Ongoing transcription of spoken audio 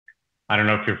I don't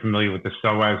know if you're familiar with the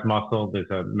psoas muscle. There's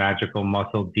a magical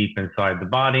muscle deep inside the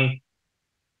body.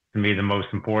 To me, the most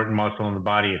important muscle in the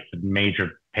body. It's the major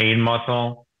pain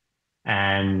muscle.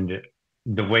 And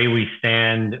the way we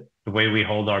stand, the way we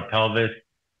hold our pelvis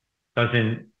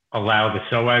doesn't allow the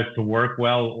psoas to work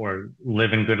well or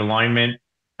live in good alignment.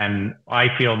 And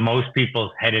I feel most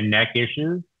people's head and neck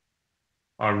issues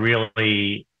are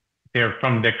really, they're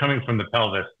coming from the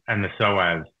pelvis and the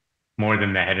psoas more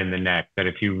than the head and the neck. That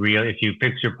if you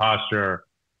fix your posture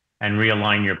and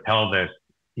realign your pelvis,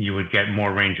 you would get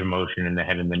more range of motion in the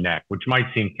head and the neck, which might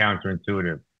seem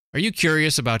counterintuitive. Are you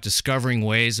curious about discovering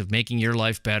ways of making your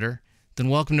life better? Then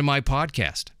welcome to my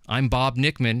podcast. I'm Bob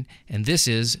Nickman, and this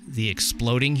is The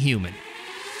Exploding Human.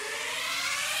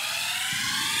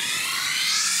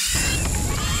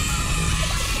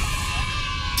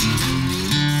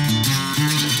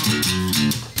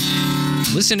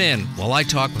 Listen in while I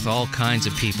talk with all kinds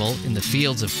of people in the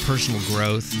fields of personal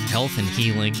growth, health and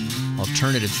healing,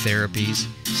 alternative therapies,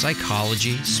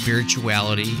 psychology,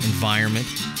 spirituality, environment,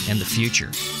 and the future.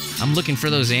 I'm looking for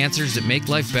those answers that make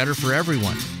life better for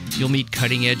everyone. You'll meet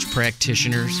cutting-edge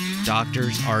practitioners,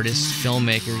 doctors, artists,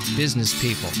 filmmakers, business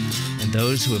people, and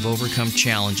those who have overcome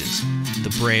challenges.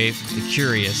 The brave, the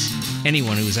curious,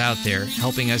 anyone who is out there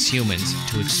helping us humans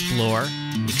to explore,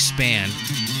 expand,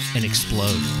 and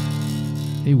explode.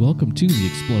 Hey, welcome to The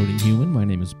Exploding Human. My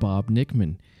name is Bob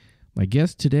Nickman. My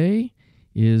guest today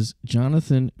is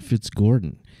Jonathan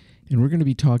Fitzgordon, and we're going to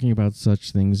be talking about such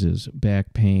things as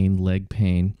back pain, leg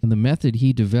pain, and the method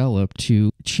he developed to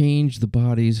change the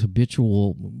body's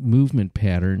habitual movement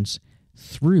patterns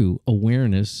through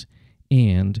awareness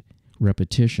and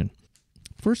repetition.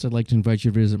 First, I'd like to invite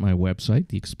you to visit my website,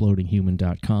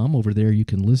 theexplodinghuman.com. Over there, you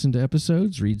can listen to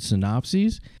episodes, read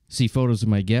synopses, see photos of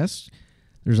my guests.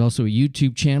 There's also a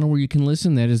YouTube channel where you can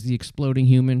listen. That is The Exploding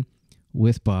Human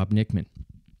with Bob Nickman.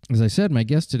 As I said, my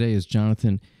guest today is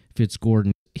Jonathan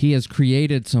Fitzgordon. He has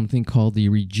created something called the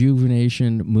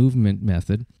Rejuvenation Movement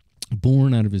Method,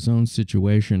 born out of his own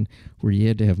situation where he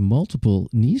had to have multiple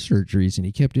knee surgeries and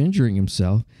he kept injuring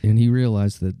himself. And he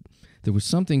realized that there was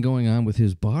something going on with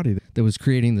his body that was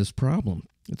creating this problem.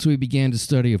 And so he began to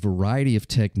study a variety of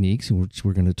techniques, which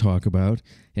we're going to talk about,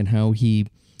 and how he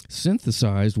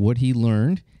synthesized what he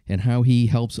learned and how he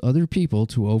helps other people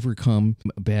to overcome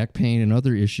back pain and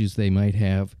other issues they might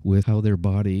have with how their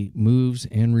body moves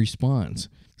and responds.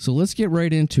 So let's get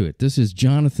right into it. This is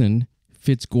Jonathan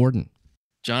Fitzgordon.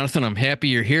 Jonathan, I'm happy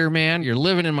you're here, man. You're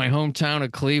living in my hometown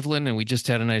of Cleveland, and we just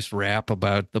had a nice rap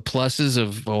about the pluses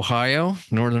of Ohio,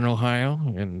 Northern Ohio,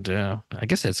 and I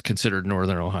guess that's considered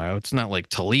Northern Ohio. It's not like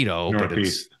Toledo, but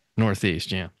it's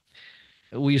Northeast, yeah.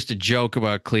 We used to joke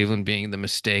about Cleveland being the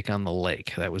mistake on the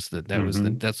lake.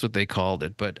 That's what they called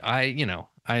it. But I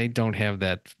don't have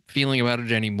that feeling about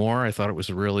it anymore. I thought it was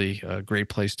a really great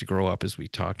place to grow up, as we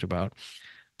talked about.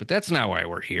 But that's not why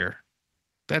we're here.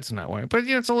 That's not why. But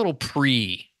it's a little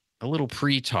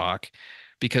pre-talk,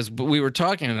 because we were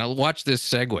talking, and I'll watch this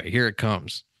segue. Here it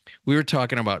comes. We were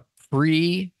talking about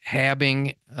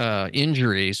pre-habbing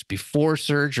injuries before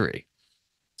surgery.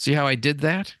 See how I did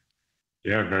that?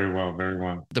 Yeah, very well, very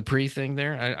well. The pre thing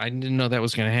there, I didn't know that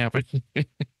was going to happen.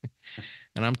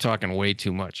 And I'm talking way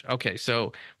too much. Okay,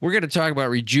 so we're going to talk about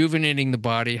rejuvenating the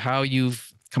body, how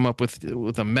you've come up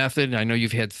with a method. I know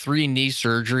you've had 3 knee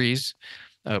surgeries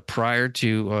prior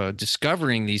to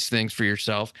discovering these things for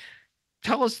yourself.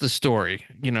 Tell us the story.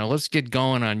 Let's get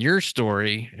going on your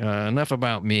story. Enough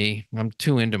about me. I'm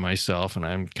too into myself, and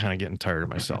I'm kind of getting tired of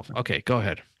myself. Okay, go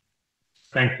ahead.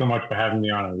 Thanks so much for having me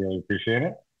on. I really appreciate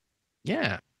it.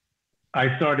 Yeah.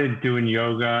 I started doing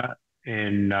yoga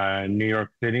in New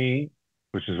York City,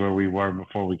 which is where we were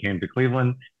before we came to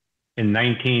Cleveland, in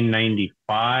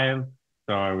 1995.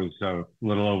 So I was a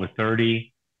little over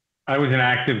 30. I was an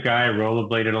active guy. I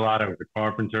rollerbladed a lot. I was a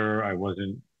carpenter. I was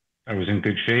in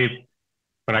good shape,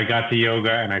 but I got to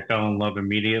yoga and I fell in love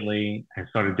immediately. I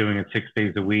started doing it 6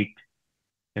 days a week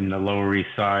in the Lower East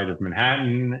Side of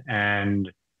Manhattan,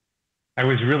 and I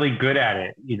was really good at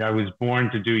it. I was born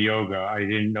to do yoga. I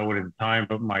didn't know it at the time,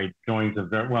 but my joints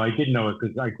I did know it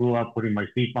because I grew up putting my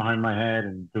feet behind my head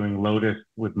and doing lotus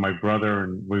with my brother,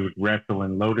 and we would wrestle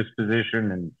in lotus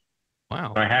position. And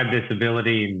wow, so I had this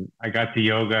ability, and I got to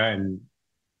yoga, and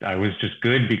I was just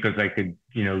good because I could,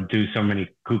 do so many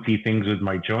kooky things with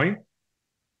my joints.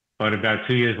 But about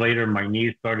 2 years later, my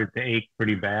knees started to ache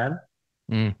pretty bad.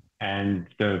 And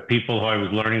the people who I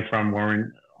was learning from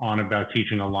weren't on about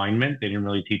teaching alignment. They didn't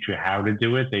really teach you how to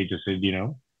do it. They just said,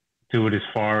 do it as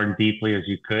far and deeply as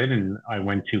you could. And I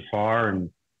went too far, and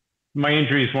my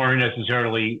injuries weren't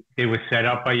necessarily, they were set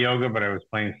up by yoga, but I was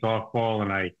playing softball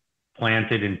and I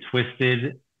planted and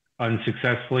twisted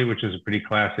unsuccessfully, which is a pretty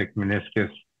classic meniscus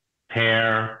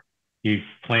tear. You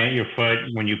plant your foot.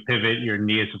 When you pivot, your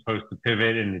knee is supposed to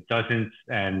pivot and it doesn't,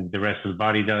 and the rest of the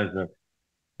body does.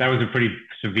 That was a pretty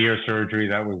severe surgery.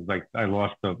 That was like I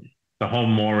lost the whole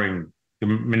mooring. The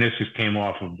meniscus came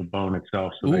off of the bone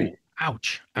itself. So Ooh,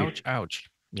 ouch, ouch, ouch.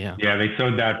 Yeah. yeah, they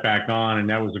sewed that back on, and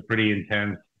that was a pretty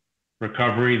intense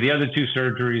recovery. The other two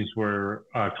surgeries were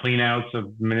clean outs of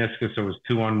meniscus. So it was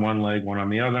two on one leg, one on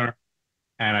the other.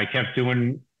 And I kept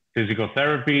doing physical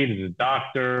therapy to the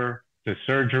doctor, to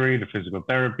surgery, to physical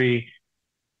therapy.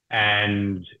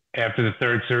 And after the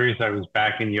third series, I was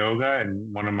back in yoga,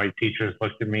 and one of my teachers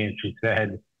looked at me and she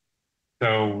said,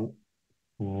 "So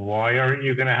why aren't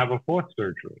you going to have a fourth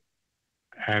surgery?"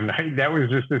 And that was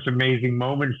just this amazing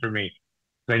moment for me.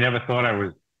 I never thought I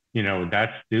was,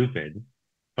 that stupid.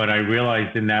 But I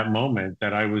realized in that moment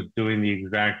that I was doing the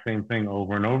exact same thing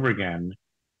over and over again.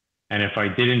 And if I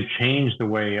didn't change the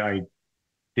way I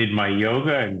did my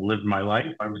yoga and lived my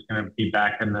life, I was going to be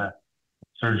back in the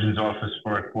surgeon's office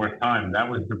for a fourth time. That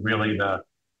was really the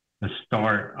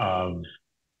start of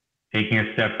taking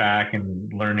a step back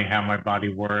and learning how my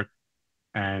body worked.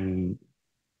 And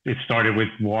it started with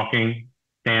walking,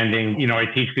 standing. I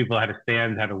teach people how to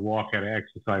stand, how to walk, how to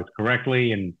exercise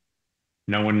correctly, and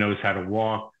no one knows how to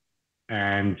walk.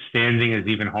 And standing is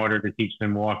even harder to teach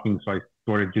than walking. So I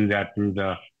sort of do that through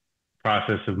the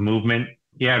process of movement.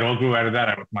 Yeah, it all grew out of that.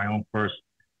 I was my own first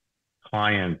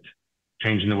client.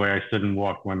 Changing the way I stood and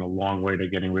walked went a long way to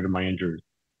getting rid of my injuries.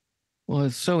 Well,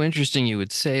 it's so interesting you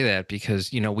would say that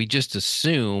because, we just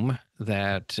assume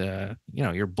that,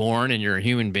 you're born and you're a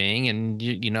human being and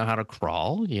you know how to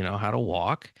crawl, you know how to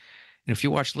walk. And if you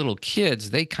watch little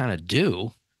kids, they kind of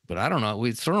do, but I don't know.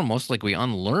 It's almost like we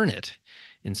unlearn it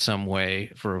in some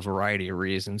way for a variety of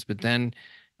reasons. But then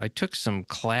I took some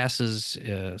classes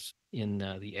in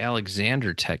the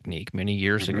Alexander technique many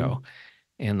years ago.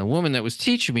 And the woman that was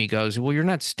teaching me goes, "Well, you're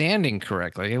not standing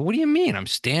correctly." I go, "What do you mean? I'm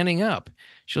standing up."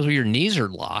 She goes, "Well, your knees are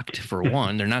locked, for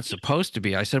one. They're not supposed to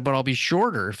be." I said, "But I'll be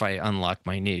shorter if I unlock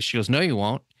my knees." She goes, "No, you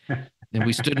won't." And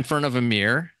we stood in front of a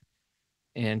mirror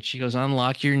and she goes,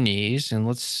 "Unlock your knees." And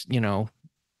let's,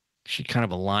 she kind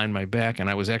of aligned my back and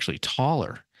I was actually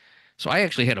taller. So I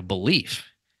actually had a belief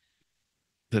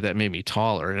that made me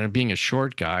taller. And being a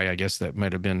short guy, I guess that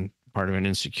might have been part of an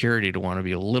insecurity to want to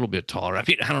be a little bit taller. I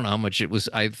mean, I don't know how much it was.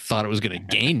 I thought it was going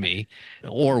to gain me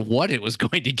or what it was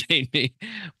going to gain me,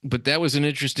 but that was an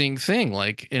interesting thing.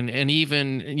 Like, and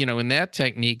even, in that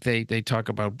technique, they talk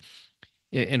about,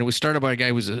 and it was started by a guy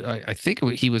who was, I think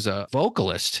he was a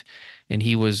vocalist and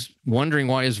he was wondering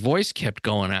why his voice kept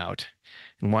going out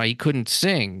and why he couldn't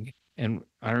sing. And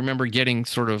I remember getting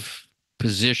sort of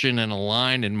positioned and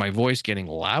aligned and my voice getting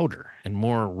louder and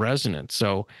more resonant.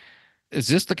 So, is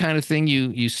this the kind of thing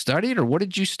you studied, or what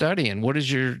did you study? And what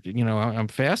is your, I'm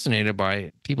fascinated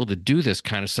by people that do this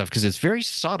kind of stuff because it's very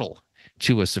subtle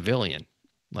to a civilian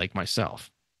like myself.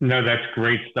 No, that's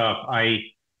great stuff. I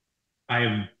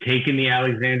have taken the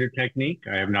Alexander technique.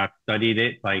 I have not studied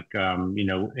it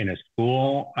in a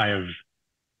school.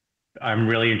 I'm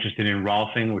really interested in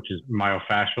Rolfing, which is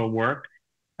myofascial work.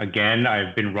 Again,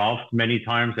 I've been Rolfed many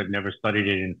times. I've never studied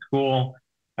it in school.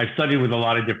 I've studied with a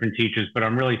lot of different teachers, but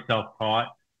I'm really self-taught.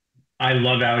 I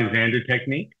love Alexander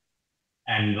technique.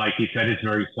 And like you said, it's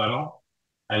very subtle.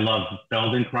 I love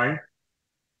Feldenkrais,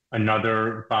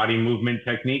 another body movement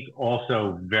technique,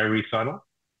 also very subtle.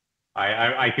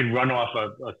 I can run off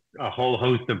a whole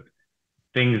host of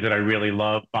things that I really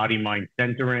love. Body mind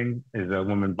centering is a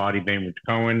woman body Bainbridge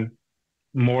Cohen,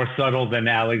 more subtle than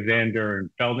Alexander and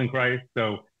Feldenkrais.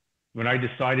 So when I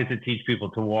decided to teach people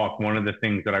to walk, one of the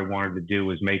things that I wanted to do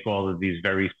was make all of these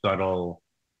very subtle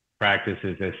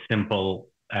practices as simple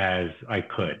as I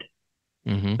could.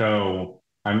 So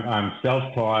I'm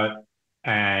self-taught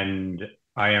and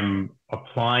I am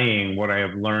applying what I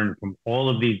have learned from all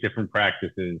of these different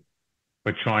practices,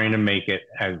 but trying to make it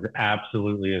as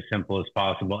absolutely as simple as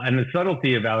possible. And the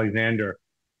subtlety of Alexander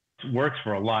works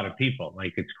for a lot of people.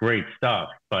 Like it's great stuff,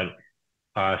 but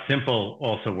simple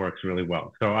also works really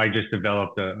well. So I just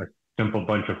developed a simple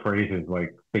bunch of phrases like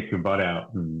stick your butt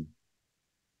out and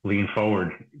lean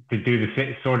forward to do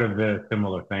the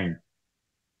similar thing.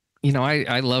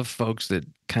 I love folks that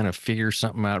kind of figure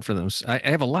something out for them. I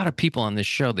have a lot of people on this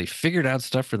show. They figured out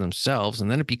stuff for themselves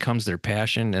and then it becomes their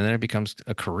passion and then it becomes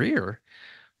a career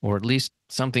or at least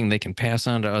something they can pass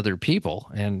on to other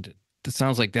people. And it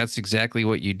sounds like that's exactly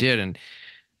what you did. And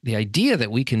the idea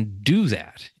that we can do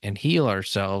that and heal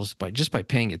ourselves by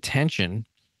paying attention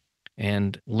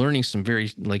and learning some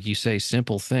very, like you say,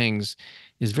 simple things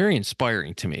is very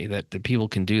inspiring to me that people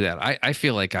can do that. I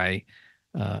feel like I'm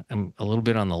a little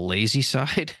bit on the lazy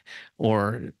side,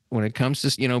 or when it comes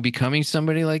to, becoming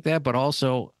somebody like that, but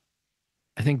also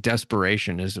I think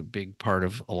desperation is a big part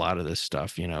of a lot of this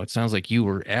stuff. It sounds like you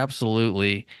were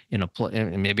absolutely in a place,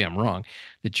 and maybe I'm wrong,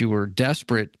 that you were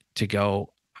desperate to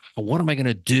go, what am I going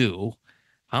to do?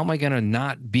 How am I going to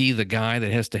not be the guy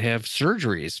that has to have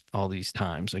surgeries all these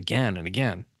times again and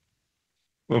again?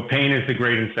 Well, pain is the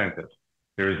great incentive.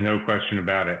 There is no question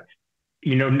about it.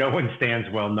 No one stands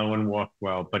well, no one walks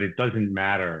well, but it doesn't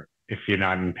matter if you're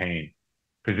not in pain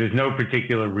because there's no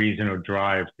particular reason or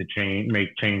drive to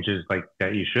make changes like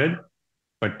that you should.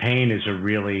 But pain is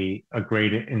a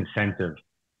great incentive.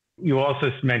 You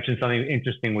also mentioned something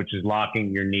interesting, which is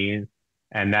locking your knees.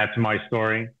 And that's my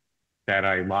story that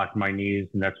I locked my knees,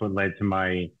 and that's what led to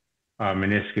my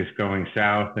meniscus going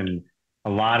south. And a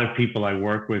lot of people I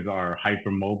work with are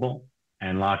hypermobile,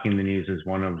 and locking the knees is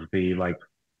one of the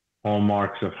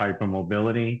hallmarks of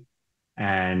hypermobility.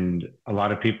 And a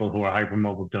lot of people who are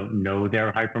hypermobile don't know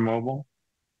they're hypermobile.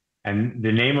 And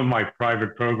the name of my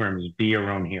private program is Be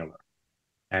Your Own Healer.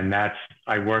 And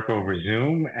I work over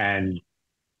Zoom, and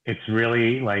it's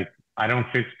really I don't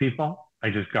fix people. I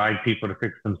just guide people to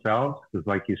fix themselves. Because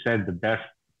like you said, the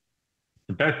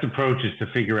best approach is to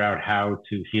figure out how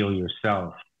to heal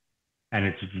yourself. And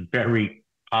it's very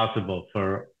possible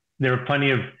there are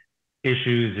plenty of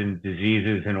issues and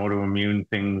diseases and autoimmune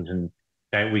things and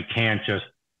that we can't just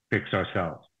fix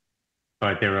ourselves.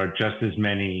 But there are just as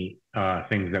many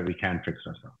things that we can fix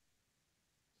ourselves.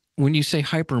 When you say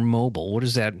hypermobile, what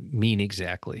does that mean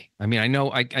exactly? I mean, I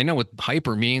know what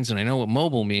hyper means and I know what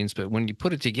mobile means, but when you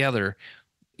put it together,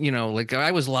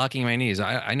 I was locking my knees.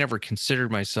 I never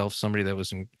considered myself somebody that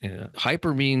was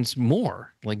hyper means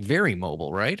more, like very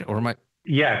mobile, right? Or am I?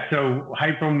 Yeah. So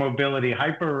hypermobility,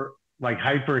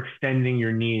 hyper extending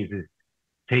your knees is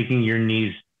taking your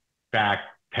knees back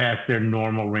past their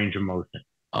normal range of motion.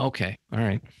 Okay. All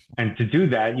right. And to do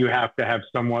that, you have to have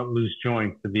somewhat loose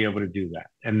joints to be able to do that.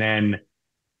 And then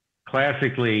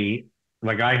classically,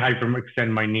 I hyperextend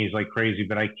my knees like crazy,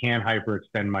 but I can't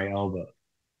hyperextend my elbows.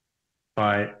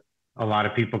 But a lot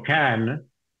of people can.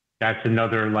 That's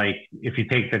another, if you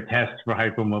take the test for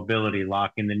hypermobility,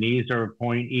 locking the knees are a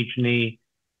point each knee,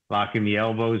 locking the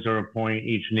elbows are a point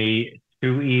each knee. It's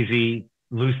too easy.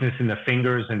 Looseness in the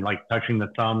fingers and touching the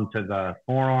thumb to the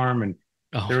forearm. And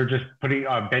they're just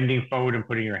bending forward and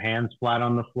putting your hands flat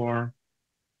on the floor.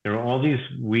 There are all these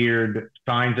weird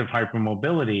signs of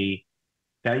hypermobility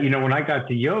that, when I got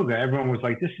to yoga, everyone was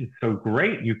like, this is so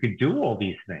great. You could do all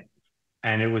these things.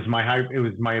 And it was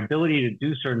my ability to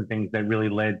do certain things that really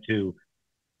led to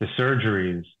the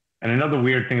surgeries. And another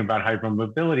weird thing about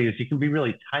hypermobility is you can be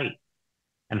really tight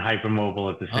and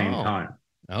hypermobile at the same time.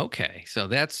 Okay. So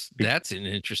that's an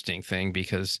interesting thing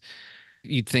because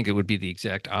you'd think it would be the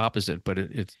exact opposite, but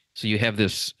it's so you have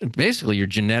this, basically you're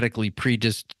genetically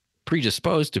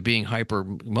predisposed to being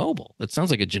hypermobile. It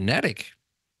sounds like a genetic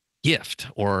gift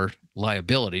or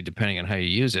liability, depending on how you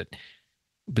use it.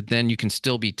 But then you can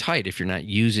still be tight if you're not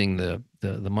using the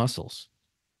muscles.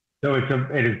 So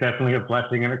it is definitely a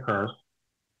blessing and a curse.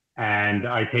 And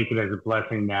I take it as a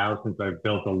blessing now since I've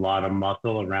built a lot of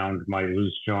muscle around my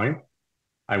loose joints.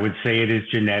 I would say it is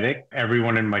genetic.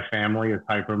 Everyone in my family is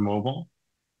hypermobile.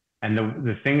 And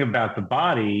the thing about the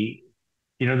body,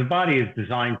 the body is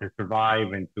designed to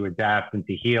survive and to adapt and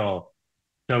to heal.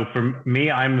 So for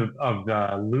me, I'm of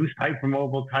the loose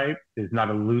hypermobile type. There's not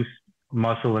a loose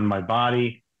muscle in my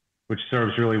body, which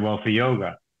serves really well for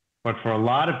yoga. But for a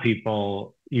lot of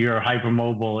people, you're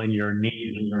hypermobile in your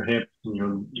knees and your hips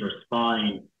and your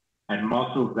spine, and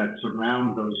muscles that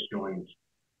surround those joints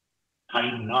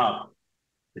tighten up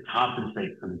to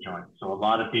compensate for the joint. So a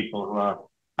lot of people who are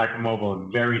hypermobile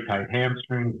have very tight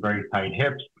hamstrings, very tight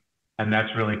hips, and that's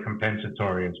really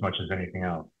compensatory as much as anything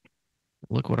else.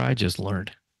 Look what I just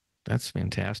learned. That's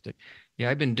fantastic.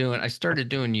 Yeah, I started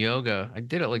doing yoga. I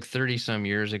did it 30 some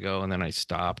years ago, and then I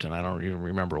stopped, and I don't even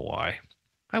remember why.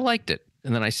 I liked it,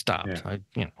 and then I stopped.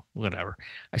 Yeah. Whatever.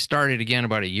 I started again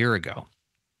about a year ago.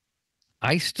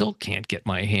 I still can't get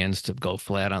my hands to go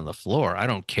flat on the floor. I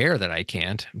don't care that I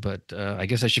can't, but I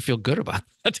guess I should feel good about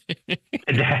that.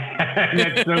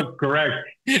 That's so correct.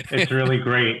 It's really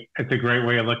great. It's a great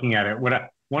way of looking at it.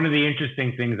 One of the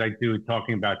interesting things I do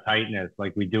talking about tightness,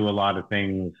 we do a lot of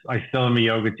things. I still am a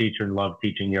yoga teacher and love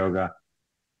teaching yoga.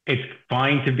 It's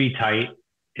fine to be tight.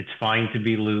 It's fine to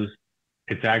be loose.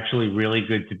 It's actually really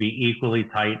good to be equally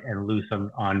tight and loose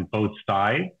on both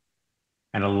sides.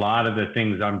 And a lot of the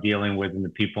things I'm dealing with and the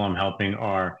people I'm helping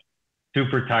are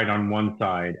super tight on one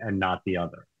side and not the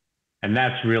other. And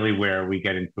that's really where we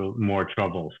get into more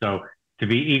trouble. So to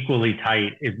be equally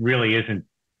tight, it really isn't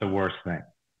the worst thing.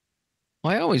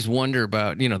 Well, I always wonder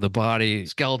about, the body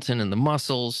skeleton and the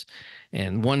muscles,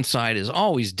 and one side is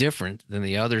always different than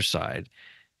the other side.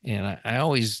 And I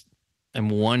always am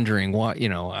wondering what,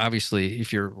 obviously,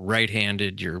 if you're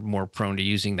right-handed, you're more prone to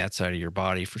using that side of your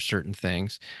body for certain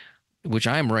things, which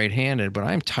I'm right-handed, but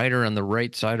I'm tighter on the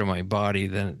right side of my body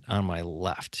than on my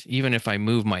left. Even if I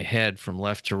move my head from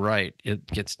left to right, it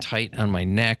gets tight on my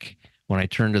neck when I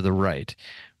turn to the right.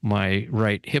 My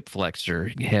right hip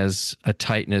flexor has a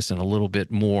tightness and a little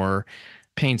bit more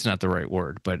pain's not the right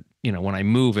word, but when I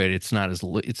move it, it's not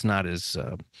as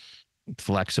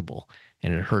flexible,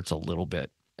 and it hurts a little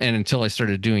bit. And until I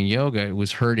started doing yoga, it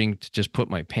was hurting to just put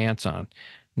my pants on.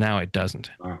 Now it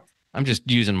doesn't. I'm just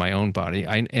using my own body.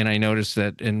 I noticed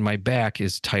that, and my back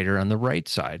is tighter on the right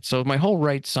side. So my whole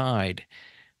right side,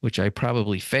 which I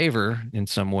probably favor in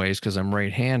some ways because I'm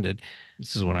right-handed.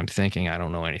 This is what I'm thinking. I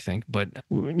don't know anything, but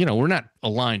we're not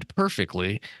aligned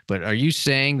perfectly. But are you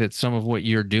saying that some of what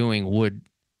you're doing would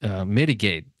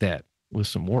mitigate that with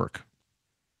some work?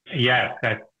 Yes,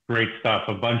 that's great stuff.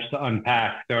 A bunch to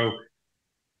unpack. So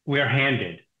we're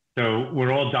handed. So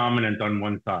we're all dominant on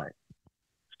one side.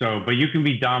 So, but you can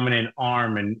be dominant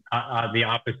arm and the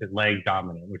opposite leg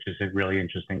dominant, which is a really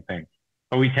interesting thing.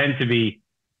 But we tend to be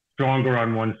stronger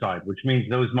on one side, which means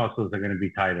those muscles are going to be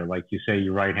tighter. Like you say,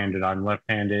 you're right-handed, I'm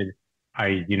left-handed.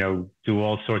 I, do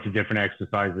all sorts of different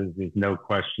exercises. There's no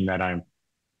question that I'm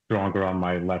stronger on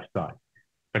my left side.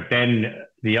 But then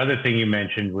the other thing you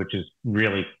mentioned, which is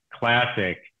really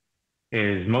classic,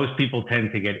 is most people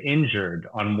tend to get injured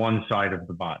on one side of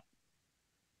the body.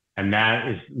 And that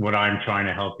is what I'm trying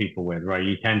to help people with, right?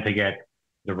 You tend to get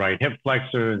the right hip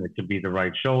flexor, and it could be the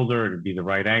right shoulder, it could be the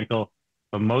right ankle.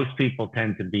 But most people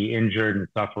tend to be injured and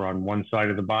suffer on one side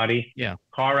of the body. Yeah.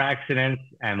 Car accidents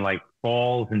and like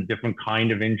falls and different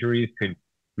kind of injuries could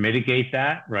mitigate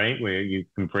that, right? Where you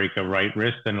can break a right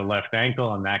wrist and a left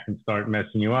ankle, and that can start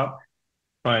messing you up.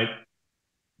 But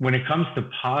when it comes to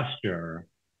posture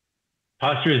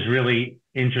is really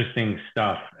interesting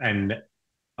stuff. And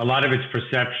a lot of it's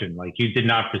perception. Like you did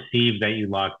not perceive that you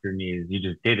locked your knees, you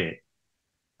just did it.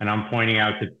 And I'm pointing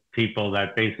out to people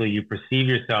that basically you perceive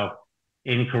yourself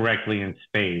incorrectly in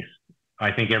space.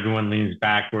 I think everyone leans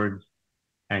backwards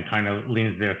and kind of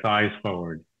leans their thighs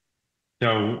forward.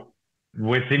 So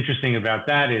what's interesting about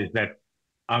that is that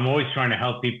I'm always trying to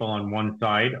help people on one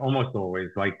side, almost always,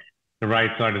 like the right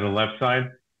side or the left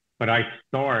side. But I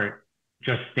start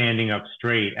just standing up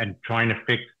straight and trying to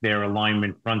fix their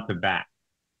alignment front to back.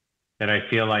 That I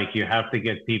feel like you have to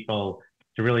get people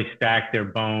to really stack their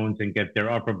bones and get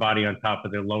their upper body on top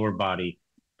of their lower body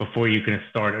before you can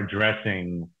start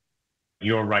addressing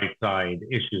your right side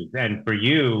issues. And for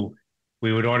you,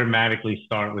 we would automatically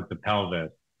start with the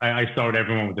pelvis. I start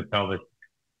everyone with the pelvis.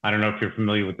 I don't know if you're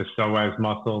familiar with the psoas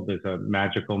muscle. There's a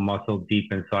magical muscle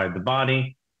deep inside the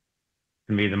body.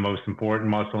 To me, the most important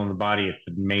muscle in the body. It's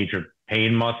the major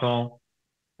pain muscle.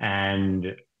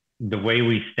 And the way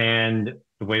we stand,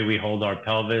 the way we hold our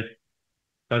pelvis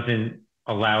doesn't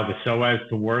allow the psoas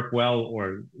to work well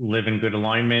or live in good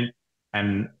alignment.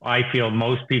 And I feel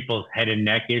most people's head and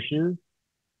neck issues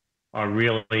are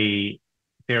really,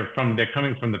 they're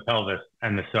coming from the pelvis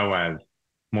and the psoas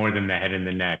more than the head and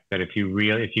the neck. That if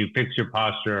you fix your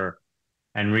posture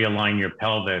and realign your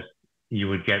pelvis, you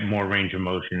would get more range of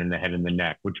motion in the head and the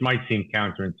neck, which might seem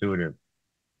counterintuitive,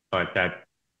 but that's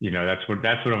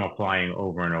what I'm applying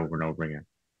over and over and over again.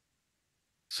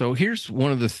 So here's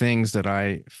one of the things that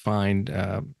I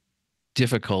find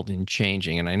difficult in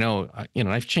changing. And I know,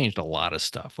 I've changed a lot of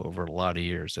stuff over a lot of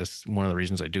years. That's one of the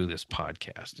reasons I do this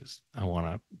podcast, is I want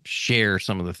to share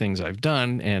some of the things I've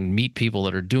done and meet people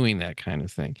that are doing that kind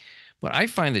of thing. But I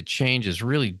find that change is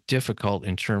really difficult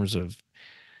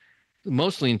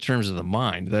mostly in terms of the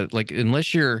mind, that like,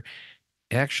 unless you're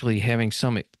actually having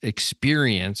some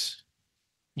experience,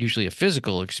 usually a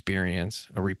physical experience,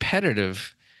 a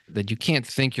repetitive, that you can't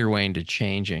think your way into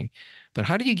changing. But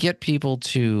how do you get people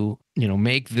to,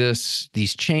 make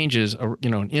these changes,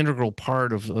 an integral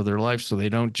part of their life, so they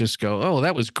don't just go, oh,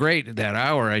 that was great. That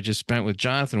hour I just spent with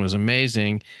Jonathan was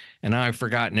amazing. And now I've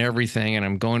forgotten everything, and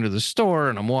I'm going to the store,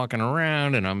 and I'm walking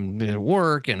around, and I'm at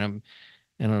work, and I'm,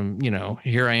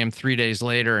 here I am 3 days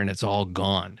later, and it's all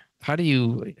gone. How do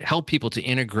you help people to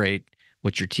integrate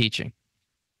what you're teaching?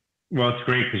 Well, it's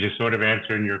great because you're sort of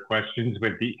answering your questions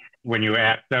when you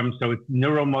ask them. So it's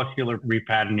neuromuscular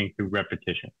repatterning through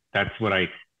repetition. That's one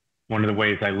of the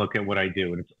ways I look at what I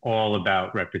do. And it's all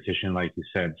about repetition, like you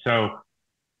said. So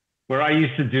where I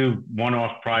used to do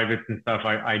one-off privates and stuff,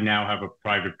 I now have a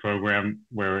private program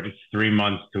where it's 3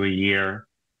 months to a year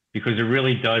because it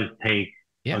really does take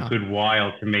a Yeah. good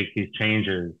while to make these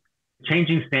changes.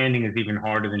 Changing standing is even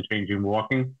harder than changing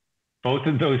walking. Both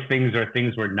of those things are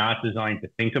things we're not designed to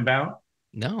think about,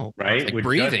 No, it's right? like We're just,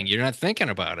 breathing. You're not thinking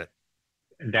about it.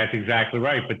 that's exactly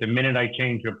right. But the minute I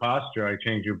change your posture, I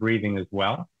change your breathing as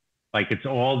well. Like it's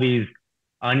all these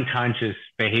unconscious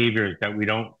behaviors that we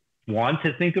don't want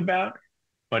to think about.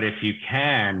 But if you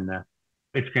can,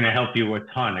 it's going to help you a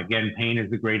ton. Again, pain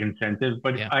is a great incentive.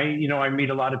 But Yeah. I meet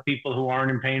a lot of people who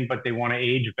aren't in pain, but they want to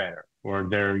age better, or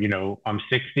they're, I'm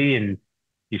 60, and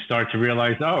you start to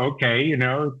realize, oh, okay,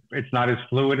 it's not as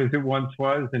fluid as it once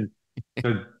was, and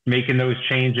so making those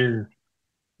changes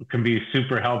can be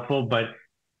super helpful. But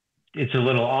it's a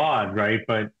little odd, right?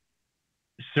 But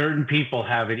certain people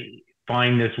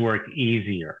find this work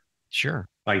easier. Sure.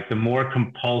 Like the more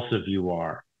compulsive you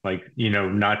are, like,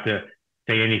 not to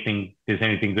say there's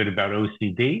anything good about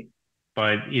OCD,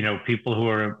 but, people who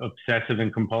are obsessive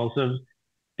and compulsive,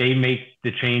 they make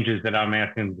the changes that I'm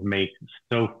asking them to make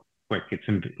so quick. It's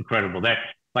incredible. That,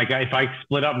 like, if I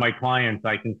split up my clients,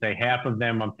 I can say half of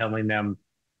them, I'm telling them,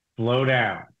 slow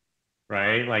down,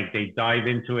 right? Like they dive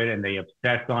into it and they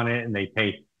obsess on it and they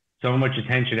pay so much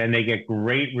attention and they get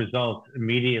great results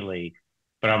immediately.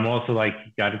 But I'm also like,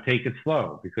 you got to take it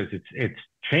slow because it's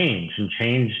change, and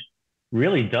change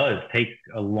really does take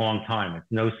a long time. It's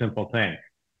no simple thing.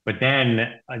 But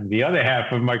then the other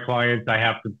half of my clients, I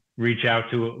have to reach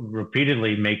out to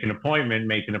repeatedly, make an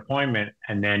appointment,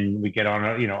 and then we get on.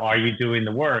 Are you doing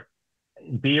the work?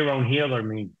 Be your own healer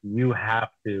means you have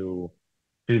to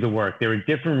do the work. There are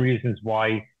different reasons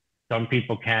why some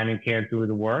people can and can't do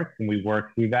the work, and we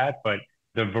work through that. But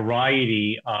the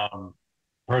variety of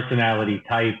personality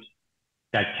types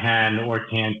that can or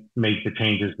can't make the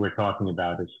changes we're talking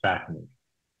about is fascinating.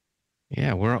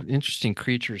 Yeah, we're all interesting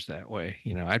creatures that way.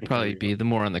 I'd probably be the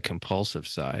more on the compulsive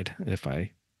side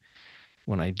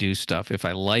when I do stuff. If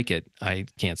I like it, I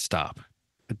can't stop.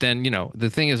 But then, the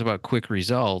thing is about quick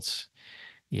results,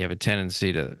 you have a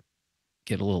tendency to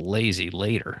get a little lazy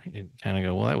later and kind of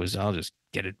go, well, I'll just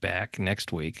get it back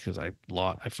next week because I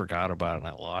forgot about it and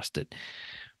I lost it.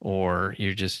 Or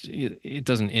it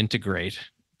doesn't integrate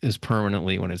as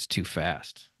permanently when it's too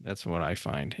fast. That's what I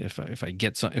find. If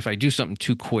I do something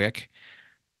too quick,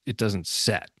 it doesn't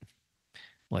set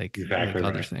like Exactly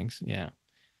other right. things. Yeah.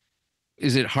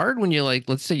 Is it hard when you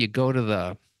let's say you go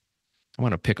to I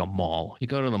want to pick a mall. You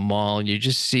go to the mall and you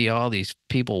just see all these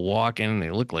people walking and they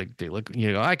look,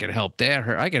 I could help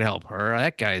her. I could help her.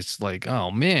 That guy's like, oh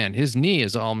man, his knee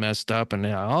is all messed up and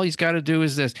all he's got to do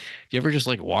is this. Do you ever just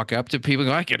walk up to people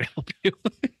and go, I could help you?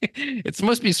 It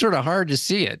must be sort of hard to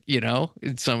see it,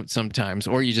 sometimes,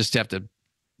 or you just have to,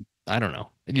 I don't know.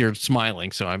 You're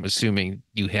smiling, so I'm assuming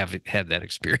you haven't had that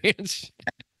experience.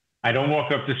 I don't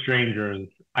walk up to strangers.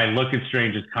 I look at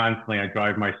strangers constantly. I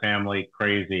drive my family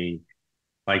crazy.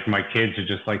 Like my kids are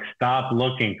just like, stop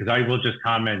looking, because I will just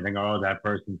comment and go, oh, that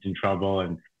person's in trouble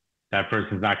and that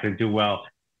person's not going to do well.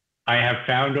 I have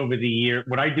found over the year,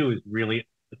 what I do is really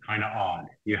kind of odd.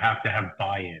 You have to have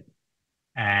buy-in.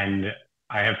 And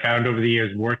I have found over the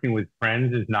years working with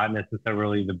friends is not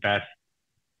necessarily the best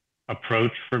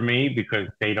approach for me because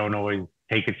they don't always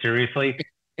take it seriously.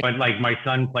 But like my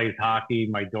son plays hockey,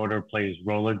 my daughter plays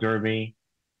roller derby.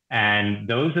 And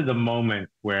those are the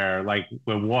moments where, like,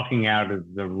 we're walking out of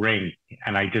the rink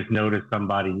and I just notice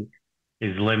somebody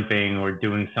is limping or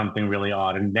doing something really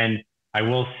odd. And then I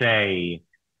will say,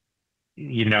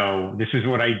 this is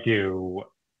what I do.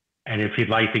 And if you'd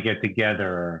like to get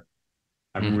together,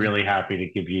 I'm really happy to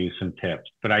give you some tips.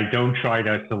 But I don't try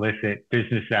to solicit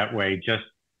business that way, just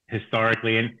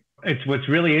historically. And it's what's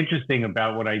really interesting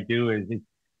about what I do is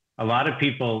a lot of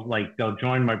people, like, they'll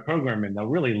join my program and they'll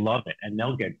really love it and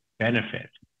they'll get benefits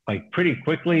like pretty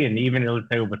quickly, and even let's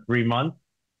say over 3 months,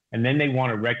 and then they want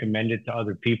to recommend it to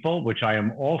other people, which I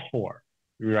am all for,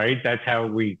 right? That's how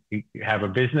we have a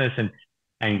business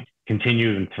and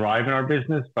continue and thrive in our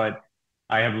business. But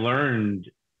I have learned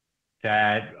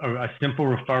that a simple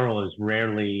referral is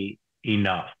rarely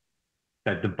enough,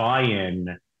 that the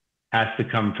buy-in has to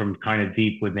come from kind of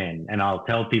deep within. And I'll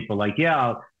tell people like,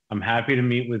 yeah, I'm happy to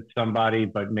meet with somebody,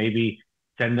 but maybe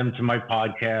send them to my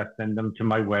podcast, send them to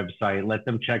my website, let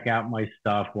them check out my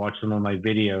stuff, watch some of my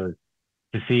videos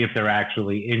to see if they're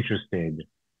actually interested.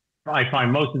 I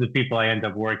find most of the people I end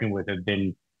up working with have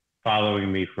been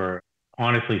following me for,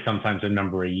 honestly, sometimes a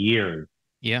number of years.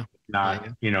 Yeah. Not,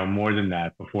 more than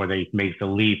that before they make the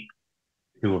leap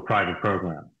to a private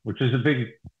program, which is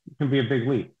can be a big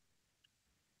leap.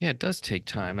 Yeah, it does take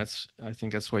time. I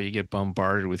think that's why you get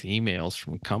bombarded with emails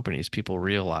from companies. People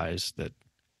realize that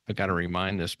I got to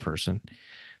remind this person.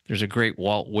 There's a great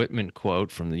Walt Whitman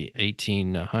quote from the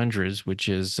 1800s, which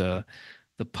is the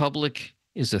public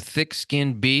is a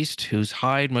thick-skinned beast whose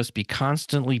hide must be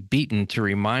constantly beaten to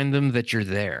remind them that you're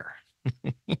there.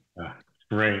 It's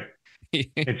great.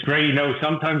 It's great.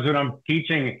 Sometimes when I'm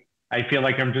teaching, I feel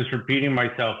like I'm just repeating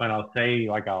myself, and I'll say,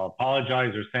 like, I'll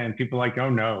apologize or saying, people like,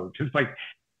 oh no, just like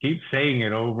keep saying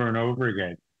it over and over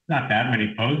again. Not that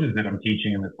many poses that I'm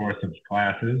teaching in the course of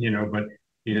classes, but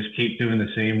you just keep doing the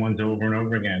same ones over and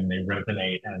over again. They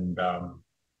resonate, and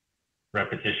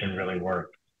repetition really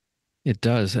works. It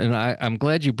does. And I'm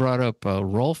glad you brought up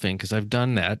Rolfing, because I've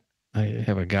done that. I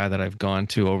have a guy that I've gone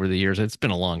to over the years. It's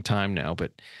been a long time now,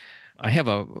 but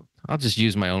I'll just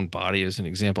use my own body as an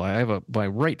example. My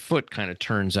right foot kind of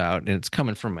turns out, and it's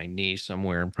coming from my knee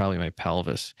somewhere and probably my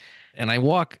pelvis. And I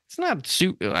walk, it's not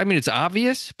I mean, it's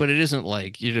obvious, but it isn't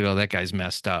like, that guy's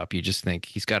messed up. You just think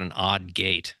he's got an odd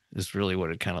gait, is really what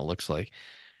it kind of looks like.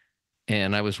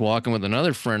 And I was walking with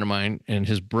another friend of mine, and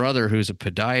his brother, who's a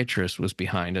podiatrist, was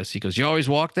behind us. He goes, "You always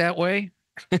walk that way?"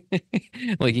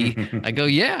 I go,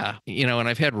 "Yeah." And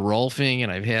I've had Rolfing,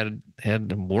 and I've had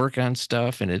them work on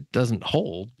stuff, and it doesn't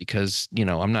hold because,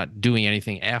 I'm not doing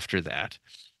anything after that.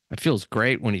 It feels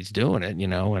great when he's doing it,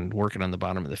 and working on the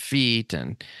bottom of the feet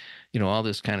and, all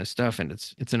this kind of stuff. And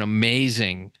it's an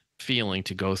amazing feeling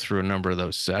to go through a number of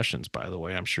those sessions, by the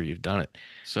way. I'm sure you've done it.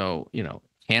 So,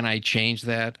 can I change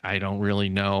that? I don't really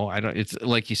know. It's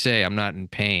like you say, I'm not in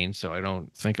pain, so I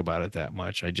don't think about it that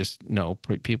much. I just know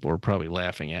people are probably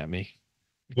laughing at me.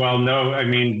 Well, no, I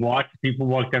mean, watch people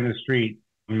walk down the street.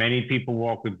 Many people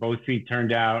walk with both feet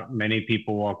turned out. Many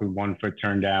people walk with one foot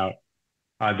turned out.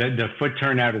 The foot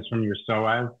turnout is from your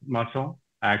psoas muscle,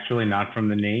 actually, not from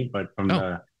the knee, but from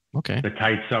the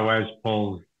tight psoas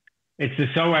pulls. It's the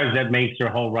psoas that makes your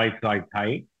whole right side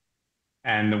tight.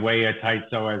 And the way a tight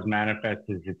psoas manifests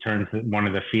is it turns one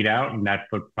of the feet out, and that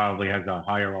foot probably has a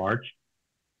higher arch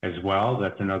as well.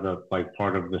 That's another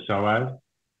part of the psoas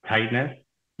tightness.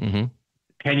 Mm-hmm.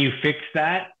 Can you fix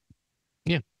that?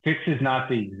 Yeah. Fix is not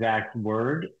the exact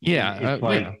word. Yeah.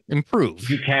 It's improve.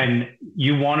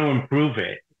 You want to improve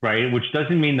it, right? Which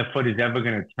doesn't mean the foot is ever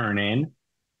going to turn in.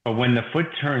 But when the foot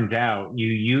turns out, you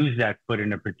use that foot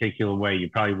in a particular way. You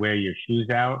probably wear your shoes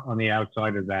out on the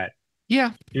outside of that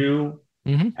shoe.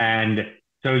 Mm-hmm. And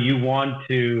so you want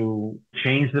to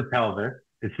change the pelvis.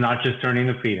 It's not just turning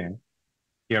the feet in.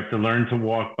 You have to learn to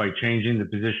walk by changing the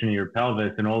position of your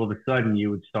pelvis. And all of a sudden, you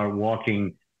would start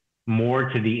walking more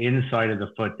to the inside of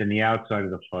the foot than the outside of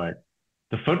the foot.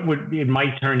 The foot it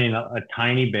might turn in a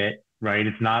tiny bit, right?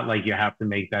 It's not like you have to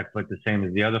make that foot the same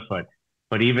as the other foot.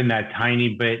 But even that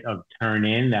tiny bit of turn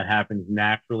in that happens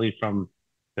naturally from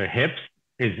the hips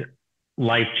is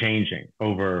life-changing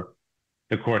over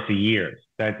the course of years.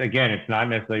 That, again, it's not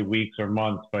necessarily weeks or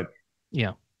months, but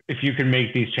if you can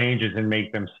make these changes and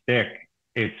make them stick,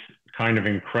 it's kind of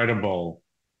incredible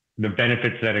the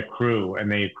benefits that accrue, and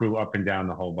they accrue up and down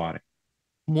the whole body.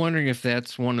 I'm wondering if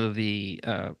that's one of the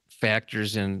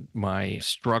factors in my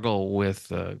struggle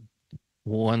with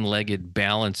one-legged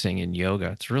balancing in yoga.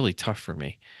 It's really tough for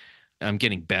me. I'm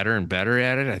getting better and better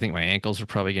at it. I think my ankles are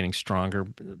probably getting stronger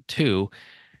too,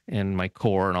 and my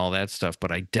core and all that stuff.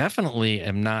 But I definitely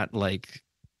am not like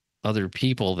other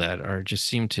people that are just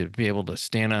seem to be able to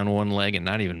stand on one leg and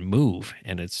not even move.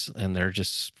 And they're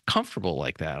just comfortable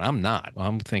like that. I'm not.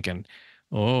 I'm thinking,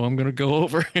 oh, I'm going to go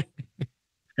over.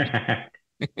 First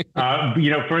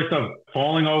off,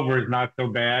 falling over is not so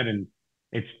bad. And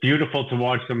it's beautiful to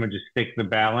watch someone just stick the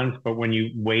balance. But when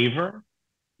you waver,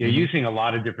 you're using a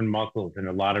lot of different muscles in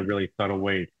a lot of really subtle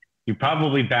ways. You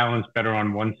probably balance better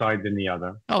on one side than the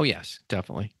other. Oh, yes,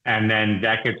 definitely. And then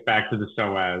that gets back to the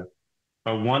psoas.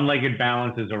 But one-legged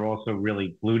balances are also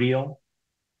really gluteal.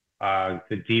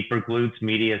 The deeper glutes,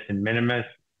 medius and minimus,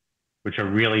 which are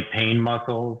really pain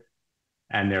muscles,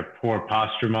 and they're poor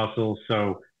posture muscles.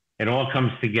 So it all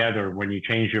comes together. When you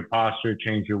change your posture,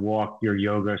 change your walk, your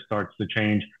yoga starts to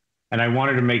change. And I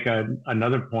wanted to make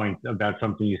another point about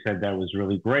something you said that was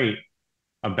really great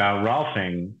about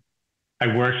Rolfing.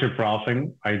 I worship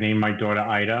Rolfing. I named my daughter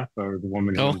Ida for the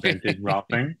woman who invented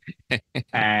Rolfing.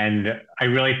 And I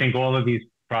really think all of these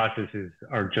processes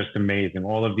are just amazing,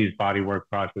 all of these bodywork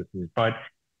processes. But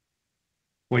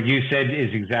what you said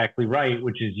is exactly right,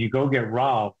 which is you go get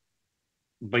Rolf,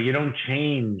 but you don't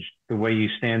change the way you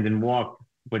stand and walk,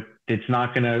 but it's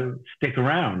not going to stick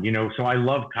around, So I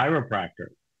love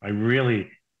chiropractors. I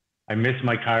miss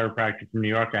my chiropractor from New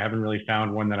York. I haven't really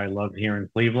found one that I love here in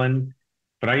Cleveland.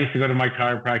 But I used to go to my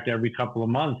chiropractor every couple of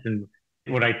months. And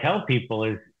what I tell people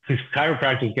is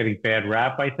chiropractic is getting bad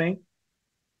rap, I think.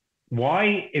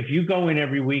 Why, if you go in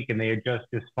every week and they adjust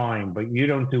your spine, but you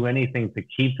don't do anything to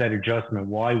keep that adjustment,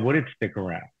 why would it stick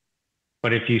around?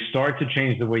 But if you start to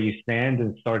change the way you stand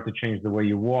and start to change the way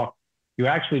you walk, you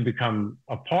actually become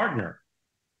a partner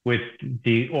with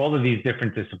all of these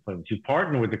different disciplines. You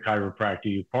partner with the chiropractor,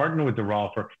 you partner with the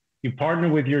rolfer, you partner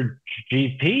with your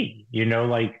GP.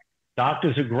 Like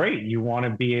doctors are great. You want to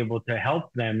be able to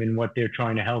help them in what they're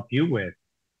trying to help you with.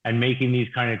 And making these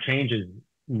kind of changes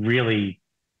really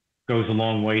goes a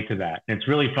long way to that. And it's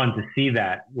really fun to see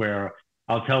that, where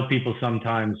I'll tell people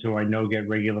sometimes who I know get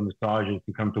regular massages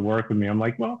to come to work with me. I'm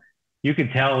like, well, you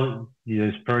could tell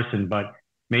this person, but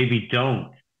maybe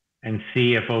don't, and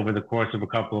see if over the course of a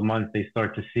couple of months they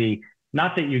start to see,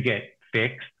 not that you get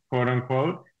fixed, quote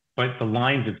unquote, but the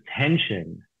lines of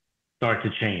tension start to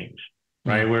change,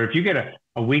 right? Where if you get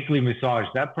a weekly massage,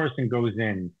 that person goes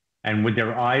in and with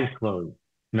their eyes closed,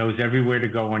 knows everywhere to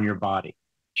go on your body.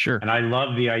 Sure. And I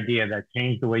love the idea that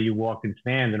changed the way you walk and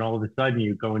stand. And all of a sudden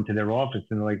you go into their office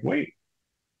and they're like, wait,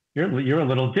 you're a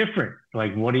little different.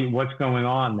 Like, what's going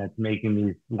on that's making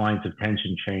these lines of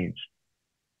tension change?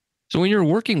 So when you're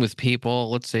working with people,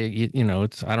 let's say,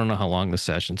 it's, I don't know how long the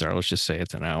sessions are. Let's just say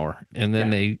it's an hour. And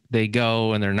then they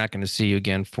go and they're not going to see you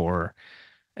again for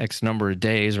X number of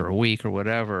days or a week or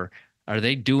whatever. Are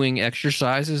they doing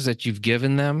exercises that you've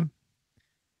given them?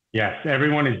 Yes,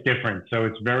 everyone is different. So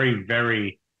it's very,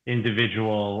 very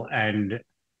individual and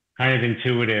kind of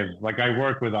intuitive. Like I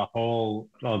work with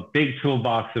a big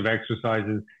toolbox of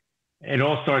exercises. It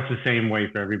all starts the same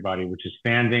way for everybody, which is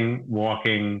standing,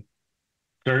 walking,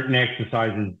 certain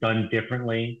exercises done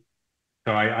differently.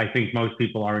 So I think most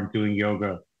people aren't doing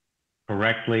yoga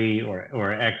correctly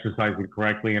or exercising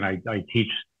correctly. And I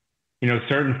teach,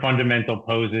 certain fundamental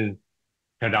poses,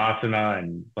 Tadasana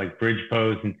and like bridge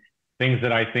pose and things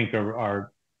that I think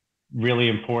are really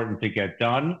important to get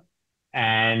done.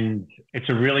 And it's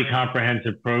a really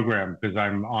comprehensive program because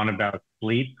I'm on about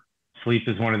sleep. Sleep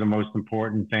is one of the most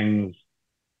important things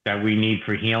that we need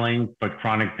for healing, but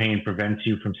chronic pain prevents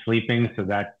you from sleeping. So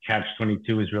that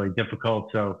catch-22 is really difficult.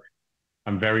 So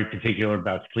I'm very particular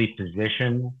about sleep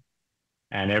position,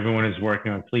 and everyone is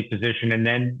working on sleep position. And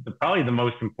then probably the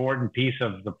most important piece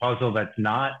of the puzzle that's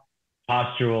not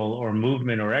postural or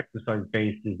movement or exercise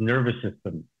based is nervous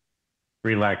system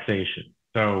relaxation.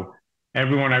 So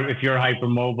everyone, if you're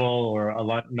hypermobile or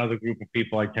another group of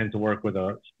people, I tend to work with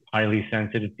highly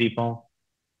sensitive people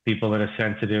that are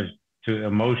sensitive to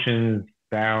emotions,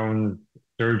 sounds,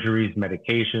 surgeries,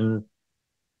 medications.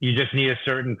 You just need a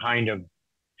certain kind of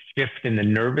shift in the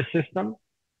nervous system.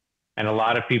 And a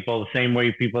lot of people, the same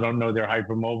way people don't know they're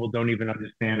hypermobile, don't even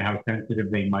understand how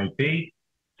sensitive they might be.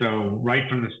 So right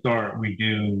from the start, we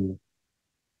do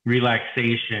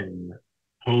relaxation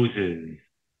poses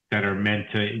that are meant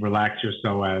to relax your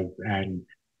psoas and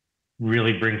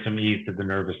really bring some ease to the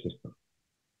nervous system.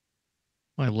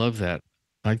 I love that.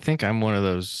 I think I'm one of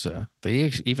those,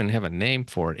 they even have a name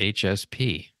for it,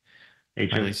 HSP.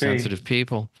 Highly sensitive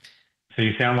people. So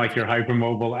you sound like you're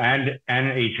hypermobile and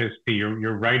HSP.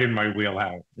 You're right in my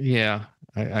wheelhouse. Yeah.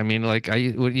 I mean, like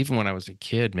even when I was a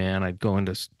kid, man, I'd go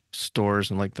into stores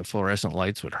and like the fluorescent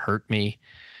lights would hurt me.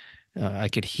 I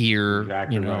could hear,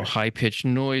 high-pitched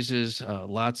noises,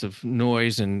 lots of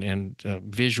noise and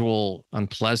visual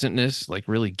unpleasantness, like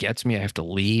really gets me. I have to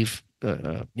leave,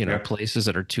 places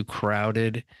that are too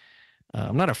crowded.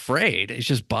 I'm not afraid. It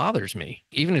just bothers me.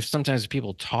 Even if sometimes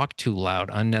people talk too loud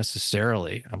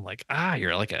unnecessarily, I'm like, I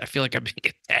feel like I'm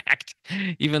being attacked,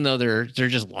 even though they're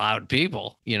just loud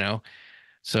people,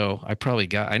 So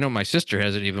I know my sister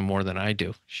has it even more than I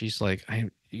do. She's like,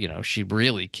 she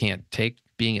really can't take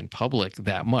being in public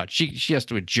that much. She has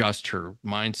to adjust her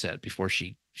mindset before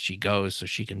she goes so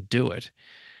she can do it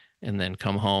and then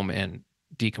come home and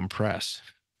decompress.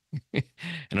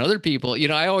 And other people,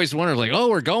 I always wonder, like, oh,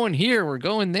 we're going here, we're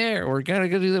going there, we're gonna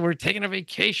go do that, we're taking a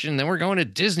vacation, then we're going to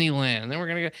Disneyland, then we're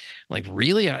gonna go. Like,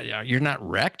 really, you're not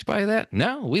wrecked by that?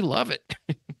 No, we love it.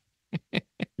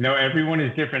 No, everyone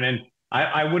is different, and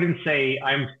I wouldn't say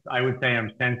I would say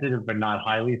I'm sensitive, but not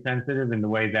highly sensitive in the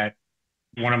way that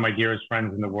one of my dearest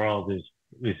friends in the world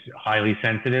is highly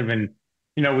sensitive. And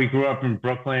we grew up in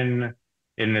Brooklyn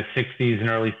in the 60s and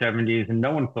early 70s, and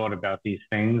no one thought about these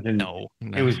things. And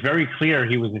it was very clear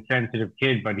he was a sensitive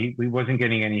kid, but he wasn't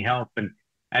getting any help. And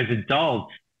as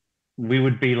adults, we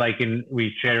would be like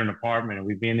we shared an apartment, and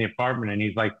we'd be in the apartment, and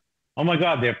he's like, oh my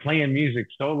God, they're playing music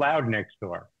so loud next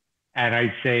door. And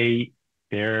I'd say,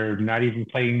 they're not even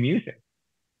playing music.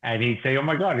 And he'd say, oh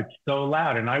my God, it's so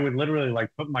loud. And I would literally like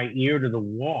put my ear to the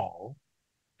wall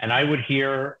and I would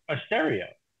hear a stereo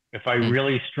if I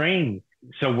really strained.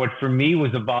 So what for me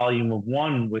was a volume of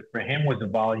one, what for him was a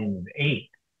volume of eight.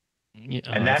 Yeah,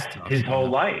 oh, And that's that's tough. his whole Yeah.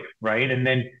 life, right? And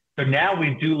then, so now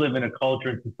we do live in a culture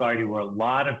and society where a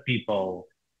lot of people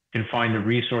can find the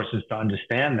resources to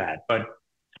understand that. But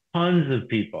tons of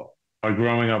people are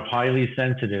growing up highly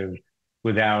sensitive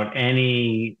without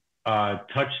any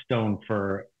touchstone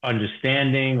for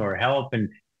understanding or help. And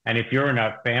if you're in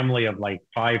a family of like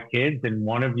five kids and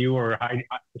one of you are high,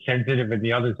 sensitive and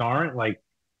the others aren't, like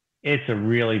it's a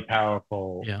really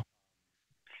powerful Yeah.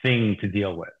 thing to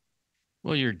deal with.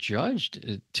 Well, you're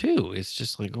judged too. It's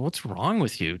just like, what's wrong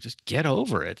with you? Just get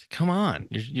over it. Come on.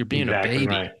 You're being a Exactly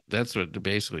right. baby. That's what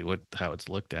basically what how it's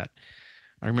looked at.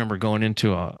 I remember going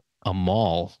into a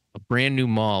mall, a brand new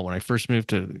mall when I first moved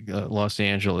to Los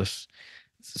Angeles.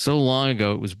 So long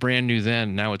ago, it was brand new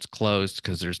then. Now it's closed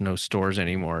because there's no stores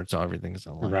anymore. It's all everything's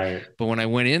online. Right. But when I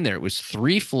went in there, it was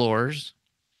 3 floors,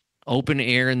 open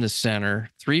air in the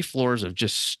center, 3 floors of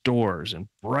just stores and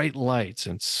bright lights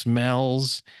and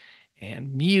smells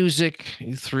and music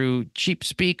through cheap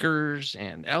speakers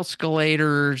and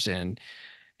escalators and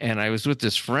I was with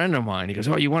this friend of mine. He goes,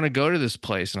 "Oh, you want to go to this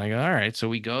place?" And I go, "All right." So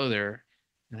we go there.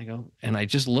 And I go, and I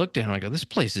just looked at him. I go, "This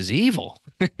place is evil."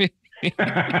 What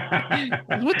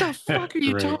the fuck That's are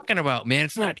you great. talking about, man?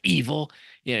 It's not evil.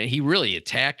 Yeah, he really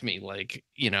attacked me. Like,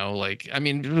 I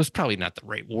mean, it was probably not the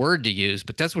right word to use,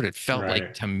 but that's what it felt like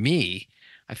Right. to me.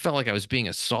 I felt like I was being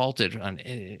assaulted on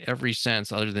every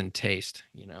sense other than taste.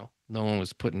 No one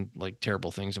was putting like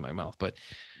terrible things in my mouth, but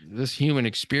this human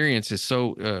experience is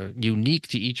so unique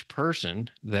to each person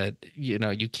that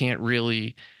you can't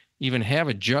really even have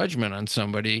a judgment on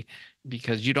somebody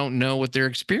because you don't know what their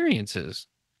experience is.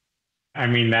 I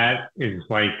mean, that is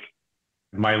like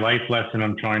my life lesson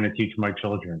I'm trying to teach my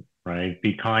children, right?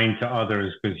 Be kind to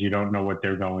others because you don't know what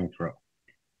they're going through.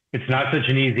 It's not such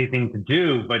an easy thing to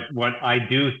do, but what I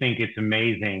do think it's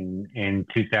amazing in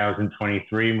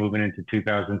 2023, moving into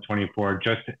 2024,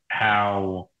 just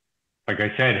how, like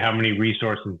I said, how many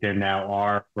resources there now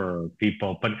are for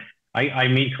people. But I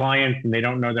meet clients and they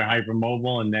don't know they're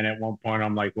hypermobile. And then at one point,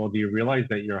 I'm like, well, do you realize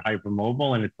that you're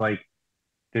hypermobile? And it's like,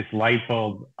 this light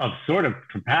bulb of sort of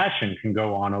compassion can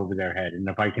go on over their head. And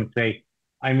if I can say,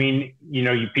 I mean,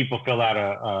 you people fill out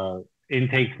a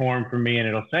intake form for me and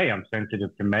it'll say I'm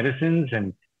sensitive to medicines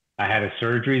and I had a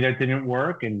surgery that didn't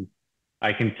work. And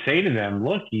I can say to them,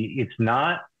 look, it's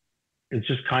not, it's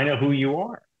just kind of who you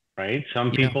are, right? Some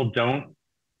Yeah. people don't,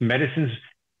 medicines,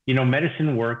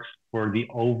 medicine works for the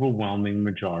overwhelming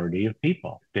majority of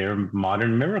people. They're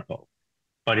modern miracles.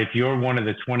 But if you're one of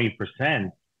the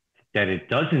 20%, that it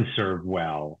doesn't serve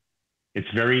well, it's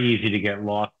very easy to get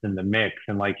lost in the mix.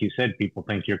 And like you said, people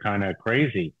think you're kind of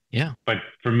crazy. Yeah. But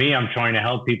for me, I'm trying to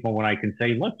help people when I can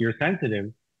say, look, you're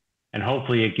sensitive. And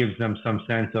hopefully it gives them some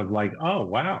sense of like, oh,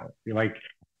 wow. You're like,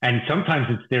 and sometimes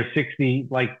it's they're 60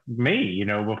 like me,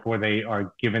 before they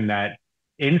are given that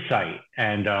insight.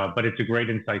 And, but it's a great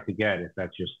insight to get if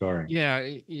that's your story. Yeah,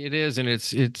 it is, and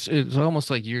it's almost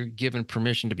like you're given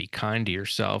permission to be kind to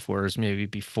yourself, whereas maybe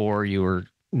before you were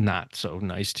not so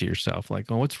nice to yourself. Like,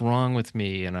 oh, what's wrong with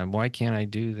me? And why can't I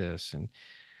do this? And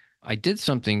I did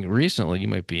something recently. You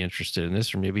might be interested in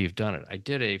this, or maybe you've done it. I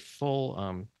did a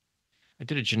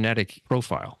genetic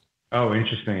profile, Oh,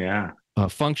 interesting. Yeah.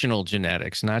 functional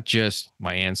genetics, not just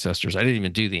my ancestors. I didn't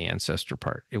even do the ancestor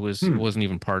part. It Hmm. wasn't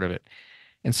even part of it.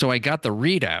 And so I got the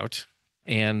readout,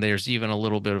 and there's even a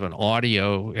little bit of an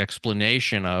audio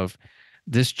explanation of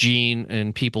this gene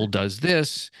in people does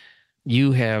this.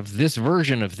 You have this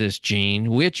version of this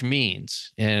gene, which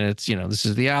means, and it's, this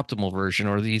is the optimal version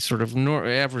or the sort of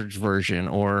average version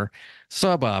or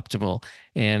suboptimal.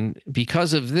 And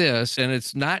because of this, and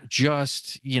it's not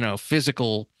just,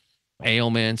 physical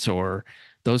ailments or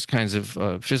those kinds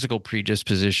of physical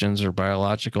predispositions or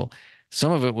biological,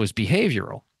 some of it was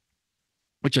behavioral,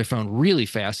 which I found really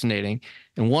fascinating.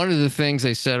 And one of the things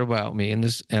they said about me,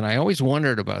 and I always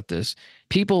wondered about this,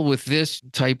 people with this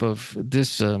type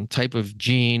of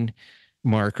gene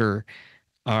marker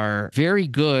are very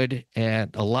good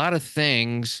at a lot of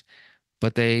things,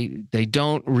 but they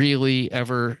don't really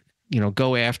ever,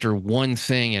 go after one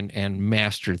thing and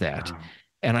master that. Wow.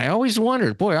 And I always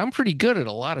wondered, boy, I'm pretty good at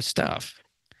a lot of stuff.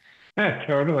 Yeah,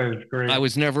 totally. It's I great.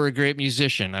 was never a great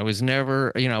musician. I was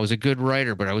never, I was a good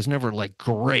writer, but I was never like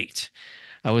great.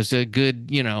 I was a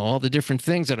good, all the different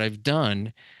things that I've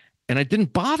done. And it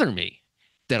didn't bother me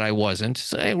that I wasn't.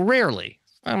 So rarely.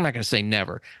 I'm not going to say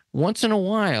never. Once in a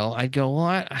while, I'd go,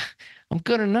 well, I'm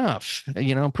good enough.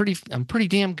 I'm pretty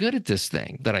damn good at this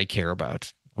thing that I care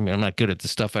about. I mean, I'm not good at the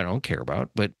stuff I don't care about,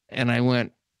 and I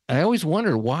went, I always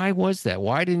wondered, why was that?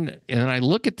 Why didn't, and I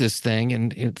look at this thing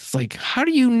and it's like, how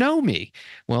do you know me?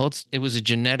 Well, it was a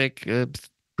genetic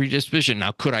predisposition.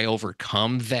 Now, could I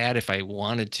overcome that if I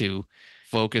wanted to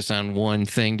focus on one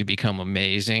thing to become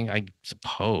amazing? I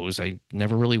suppose I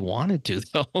never really wanted to,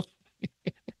 though.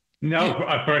 No,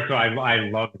 first of all, I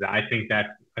love that. I think that's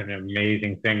an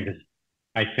amazing thing because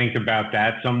I think about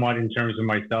that somewhat in terms of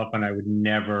myself, and I would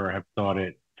never have thought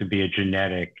it to be a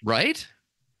genetic Right?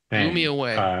 Blew me thing.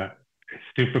 away.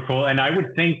 Super cool. And I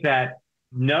would think that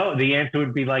no, the answer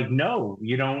would be like, no,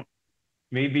 you don't.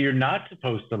 Maybe you're not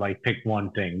supposed to like pick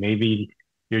one thing. Maybe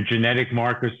your genetic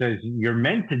marker says you're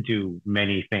meant to do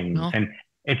many things. No. And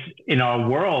it's in our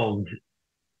world,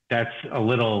 that's a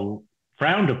little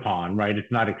frowned upon, right? It's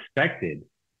not expected.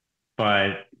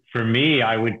 But for me,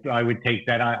 I would take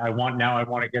that. I want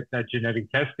to get that genetic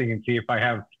testing and see if I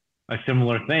have a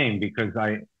similar thing because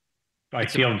I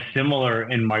It's feel similar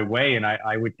in my way, and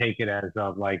I would take it as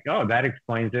of like, oh, that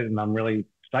explains it, and I'm really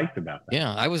psyched about that.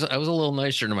 Yeah, I was a little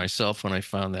nicer to myself when I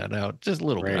found that out. Just a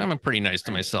little bit. Great. I'm pretty nice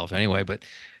to myself anyway, but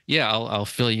yeah, I'll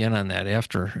fill you in on that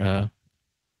after.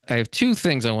 I have two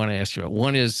things I want to ask you about.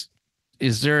 One is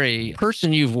there a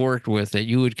person you've worked with that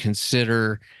you would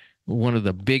consider one of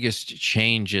the biggest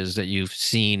changes that you've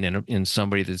seen in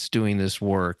somebody that's doing this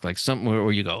work? Like something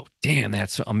where you go, damn,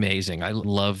 that's amazing. I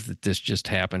love that this just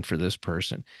happened for this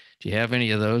person. Do you have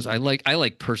any of those? I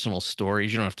like personal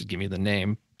stories. You don't have to give me the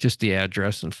name, just the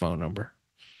address and phone number.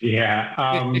 Yeah,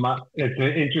 it's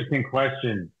an interesting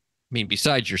question. I mean,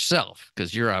 besides yourself,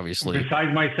 because you're obviously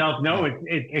Besides myself, no,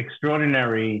 it's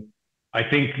extraordinary. I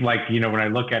think, like, when I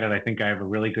look at it, I think I have a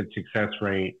really good success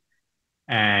rate.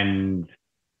 And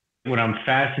what I'm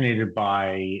fascinated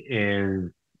by is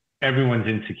everyone's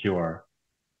insecure.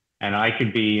 And I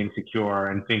could be insecure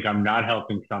and think I'm not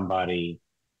helping somebody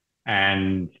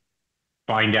and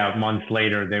find out months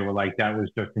later they were like, that was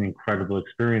just an incredible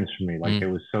experience for me. Like, it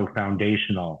was so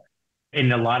foundational.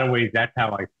 In a lot of ways, that's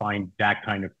how I find that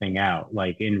kind of thing out.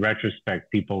 Like, in retrospect,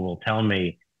 people will tell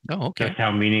me Oh, okay. just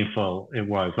how meaningful it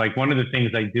was. Like, one of the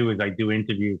things I do is I do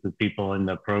interviews with people in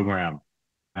the program.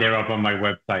 They're up on my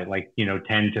website, like, 10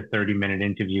 to 30-minute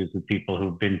interviews with people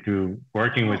who've been through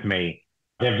working with me.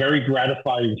 They're very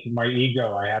gratifying to my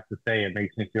ego, I have to say. It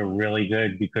makes me feel really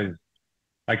good because,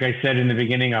 like I said in the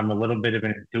beginning, I'm a little bit of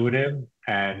an intuitive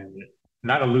and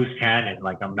not a loose cannon.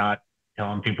 Like, I'm not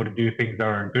telling people to do things that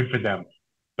aren't good for them,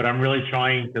 but I'm really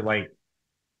trying to, like,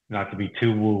 not to be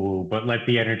too woo-woo, but let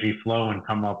the energy flow and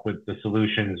come up with the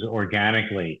solutions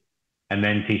organically. And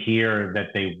then to hear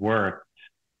that they worked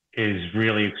is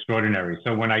really extraordinary.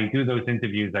 So when I do those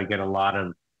interviews, I get a lot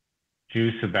of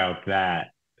juice about that.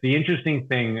 The interesting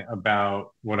thing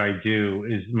about what I do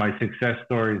is my success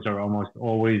stories are almost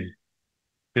always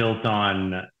built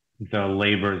on the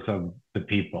labors of the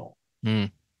people.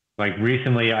 Mm. Like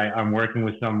recently, I'm working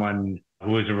with someone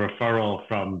who is a referral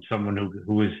from someone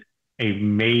who was a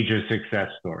major success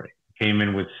story. Came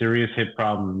in with serious hip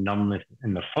problem, numbness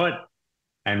in the foot.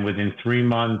 And within 3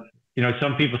 months,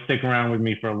 some people stick around with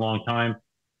me for a long time.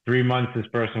 3 months, this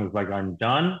person was like, I'm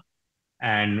done.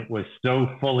 And was so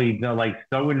fully, like,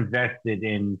 so invested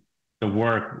in the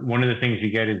work. One of the things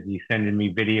you get is you sending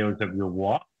me videos of your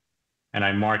walk and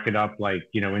I mark it up like,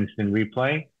 instant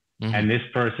replay. Mm-hmm. And this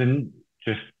person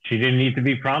she didn't need to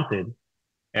be prompted.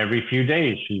 Every few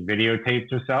days, she videotaped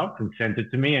herself and sent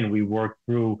it to me. And we worked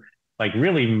through like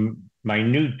really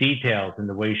minute details in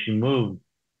the way she moved.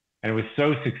 And it was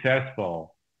so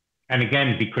successful. And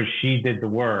again, because she did the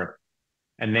work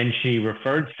and then she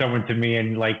referred someone to me,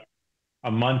 and like a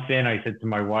month in, I said to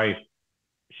my wife,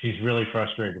 she's really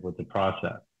frustrated with the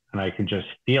process and I could just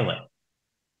feel it.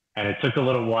 And it took a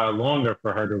little while longer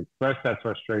for her to express that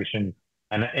frustration.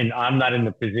 And I'm not in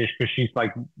the position because she's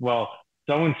like, well,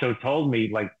 so-and-so told me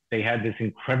like they had this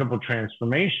incredible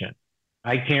transformation.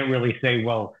 I can't really say,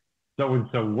 well,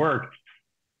 so-and-so worked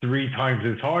 3 times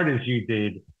as hard as you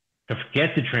did to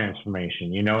get the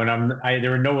transformation, and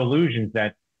there are no illusions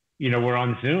that, we're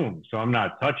on Zoom. So I'm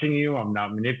not touching you. I'm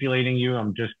not manipulating you.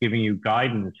 I'm just giving you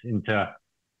guidance into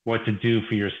what to do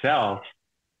for yourself.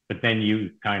 But then you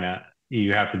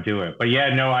have to do it. But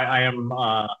yeah, no, I am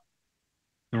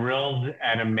thrilled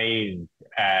and amazed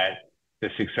at the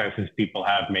successes people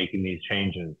have making these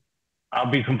changes. I'll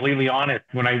be completely honest.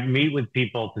 When I meet with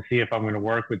people to see if I'm going to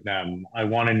work with them, I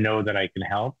want to know that I can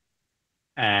help.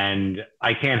 And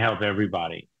I can't help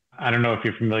everybody. I don't know if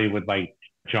you're familiar with like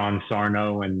John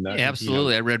Sarno and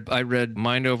absolutely. I read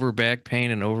Mind Over Back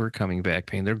Pain and Overcoming Back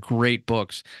Pain. They're great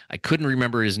books. I couldn't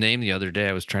remember his name the other day.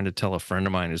 I was trying to tell a friend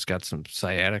of mine who's got some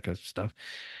sciatica stuff.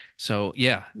 So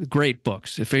yeah, great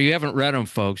books. If you haven't read them,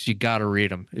 folks, you got to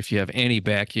read them if you have any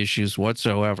back issues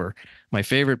whatsoever. My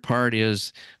favorite part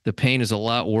is the pain is a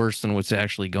lot worse than what's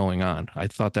actually going on. I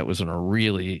thought that was a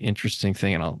really interesting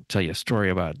thing, and I'll tell you a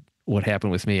story about what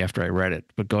happened with me after I read it.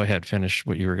 But go ahead, finish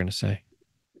what you were going to say.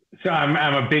 So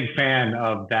I'm a big fan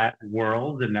of that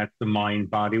world, and that's the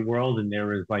mind body world. And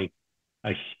there is like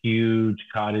a huge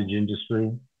cottage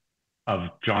industry of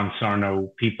John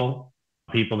Sarno people,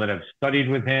 people that have studied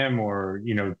with him, or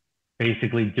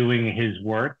basically doing his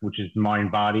work, which is mind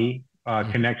body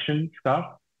connection stuff.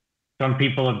 Some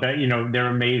people have they're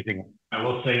amazing. I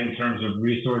will say, in terms of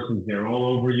resources, they're all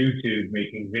over YouTube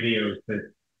making videos that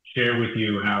share with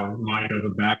you how mind over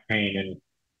back pain. And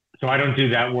so I don't do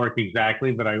that work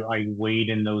exactly, but I wade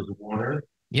in those waters.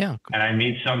 Yeah. And I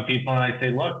meet some people and I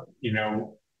say, look,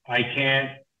 I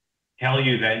can't tell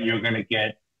you that you're going to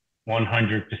get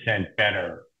 100%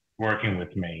 better working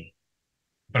with me,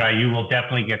 but you will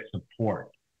definitely get support.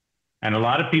 And a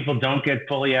lot of people don't get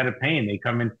fully out of pain. They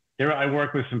come in there. I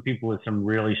work with some people with some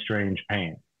really strange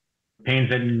pains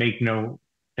that make no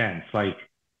sense, like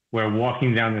where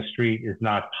walking down the street is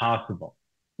not possible.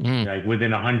 Like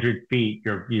within 100 feet,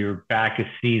 your back is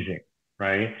seizing,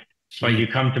 right? But you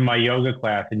come to my yoga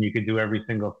class and you can do every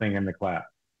single thing in the class.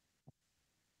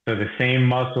 So the same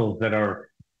muscles that are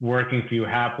working for you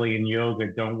happily in yoga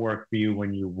don't work for you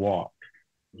when you walk.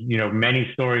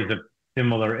 Many stories of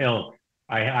similar ilk.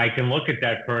 I can look at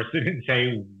that person and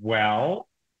say, well,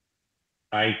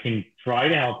 I can try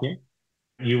to help you.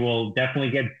 You will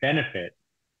definitely get benefit,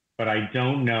 but I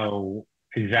don't know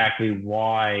exactly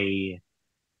why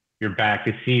your back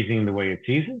is seizing the way it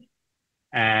seizes.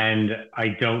 And I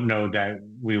don't know that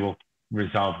we will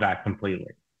resolve that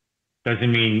completely.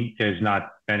 Doesn't mean there's not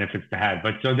benefits to have.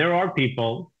 But so there are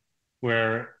people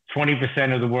where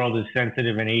 20% of the world is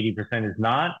sensitive and 80% is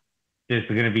not. There's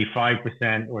going to be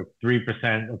 5% or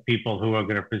 3% of people who are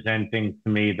going to present things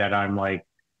to me that I'm like,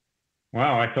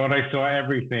 wow, I thought I saw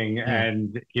everything.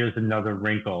 And here's another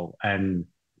wrinkle. And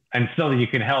still you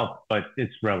can help, but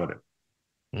it's relative.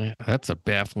 Yeah, that's a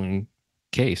baffling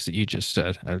case that you just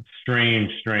said.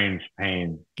 Strange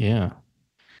pain. Yeah.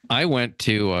 I went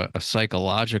to a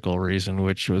psychological reason,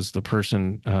 which was the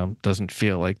person doesn't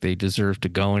feel like they deserve to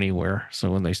go anywhere.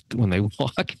 So when they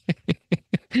walk,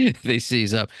 they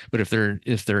seize up. But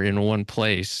if they're in one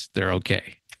place, they're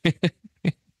okay.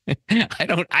 I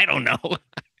don't know.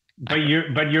 But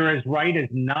you're as right as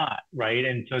not, right?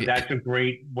 And so that's a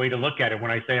great way to look at it.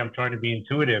 When I say I'm trying to be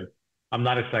intuitive, I'm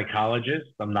not a psychologist.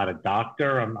 I'm not a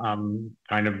doctor. I'm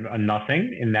kind of a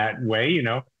nothing in that way,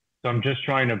 So I'm just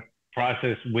trying to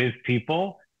process with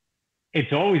people.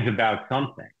 It's always about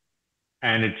something,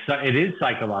 and it is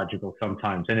psychological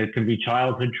sometimes, and it can be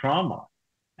childhood trauma,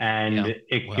 and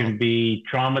it can be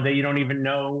trauma that you don't even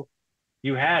know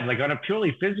you had. Like on a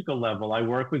purely physical level, I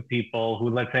work with people who,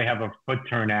 let's say, have a foot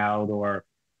turnout or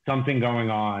something going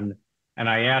on. And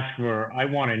I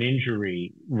want an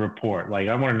injury report. Like,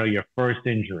 I want to know your first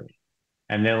injury.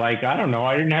 And they're like, I don't know.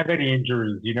 I didn't have any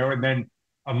injuries, And then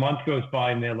a month goes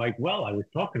by and they're like, well, I was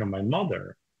talking to my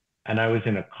mother and I was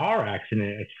in a car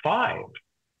accident at 5.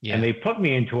 Yeah. And they put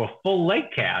me into a full leg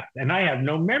cast and I have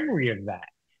no memory of that.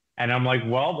 And I'm like,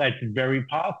 well, that's very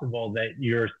possible that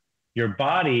your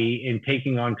body, in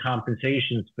taking on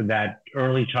compensations for that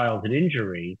early childhood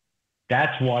injury,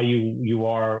 that's why you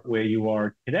are where you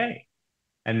are today.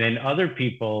 And then other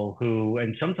people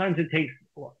and sometimes it takes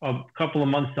a couple of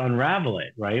months to unravel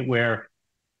it, right? Where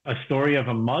a story of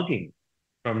a mugging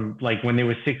from like when they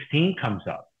were 16 comes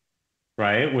up,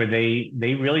 right? Where they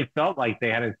really felt like they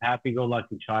had a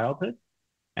happy-go-lucky childhood.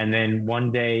 And then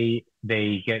one day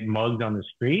they get mugged on the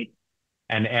street.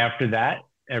 And after that,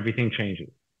 everything changes,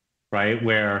 right?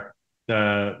 Where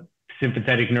the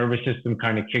sympathetic nervous system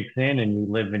kind of kicks in and you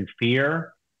live in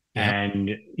fear. And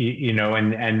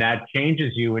and that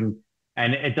changes you, and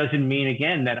it doesn't mean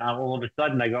again that all of a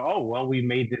sudden I go, oh well, we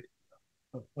made this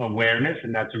awareness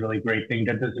and that's a really great thing.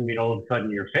 That doesn't mean all of a sudden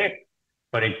you're fixed,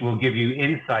 but it will give you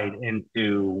insight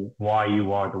into why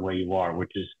you are the way you are,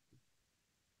 which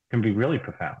can be really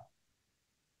profound.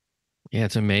 Yeah,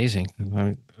 it's amazing.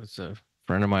 It's a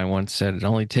friend of mine once said it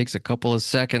only takes a couple of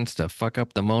seconds to fuck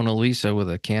up the Mona Lisa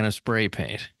with a can of spray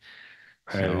paint.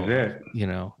 That is it.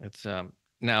 It's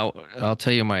now I'll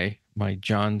tell you my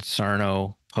John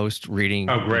Sarno post reading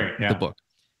the book.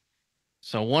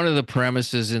 So one of the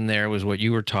premises in there was what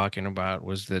you were talking about,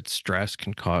 was that stress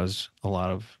can cause a lot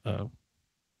of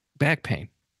back pain.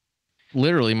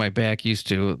 Literally, my back used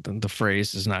to, the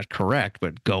phrase is not correct,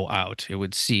 but go out. It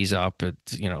would seize up at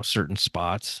certain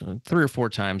spots 3 or 4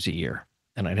 times a year.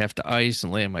 and I'd have to ice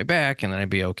and lay on my back, and then I'd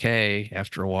be okay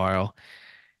after a while.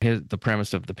 The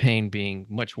premise of the pain being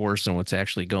much worse than what's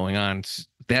actually going on,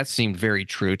 that seemed very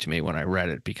true to me when I read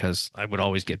it, because I would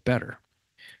always get better.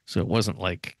 So it wasn't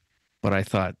like, but I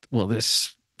thought, well,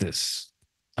 this,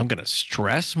 I'm going to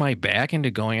stress my back into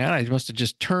going out. I must have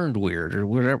just turned weird or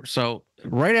whatever. So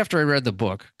right after I read the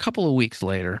book, a couple of weeks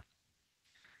later,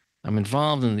 I'm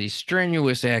involved in the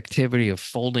strenuous activity of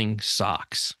folding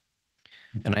socks.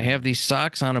 And I have these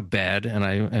socks on a bed,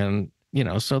 and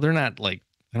so they're not like,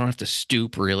 I don't have to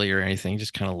stoop really or anything,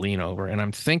 just kind of lean over. And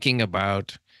I'm thinking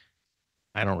about,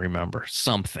 I don't remember,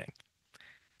 something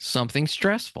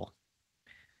stressful.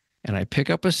 And I pick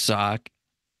up a sock,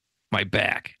 my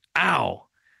back, ow,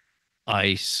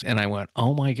 ice. And I went,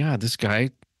 oh my God, this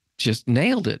guy just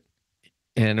nailed it.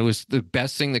 And it was the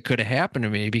best thing that could have happened to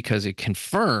me, because it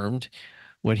confirmed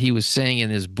what he was saying in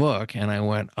his book. And I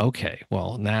went, okay,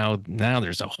 well, now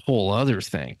there's a whole other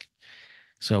thing.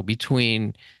 So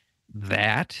between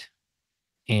that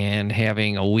and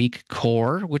having a weak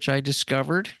core, which I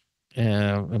discovered,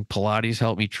 and Pilates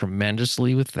helped me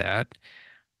tremendously with that.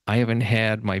 I haven't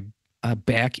had my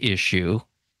back issue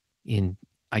in,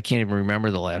 I can't even remember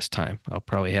the last time. I'll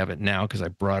probably have it now because I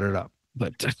brought it up.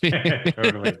 But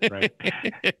Totally right.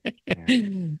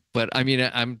 Yeah. But I mean,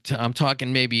 I'm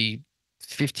talking maybe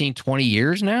 15, 20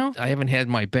 years now. I haven't had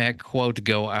my back quote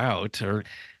go out, or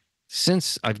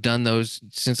since I've done those,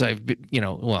 since I've been,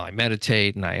 well, I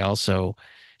meditate, and I also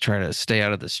try to stay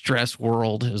out of the stress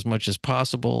world as much as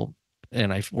possible.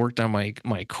 And I've worked on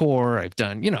my core. I've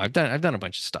done a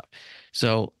bunch of stuff.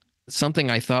 So something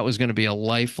I thought was going to be a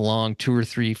lifelong 2 or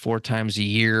 3, 4 times a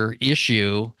year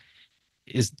issue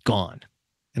is gone.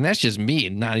 And that's just me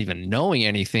not even knowing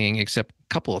anything except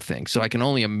a couple of things. So I can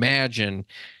only imagine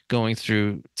going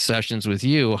through sessions with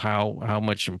you how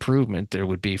much improvement there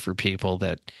would be for people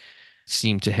that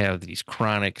seem to have these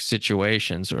chronic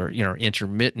situations, or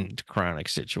intermittent chronic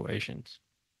situations.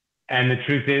 And the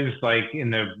truth is, like, in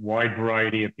the wide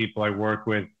variety of people I work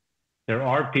with, there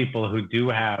are people who do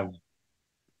have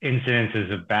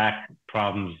incidences of back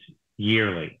problems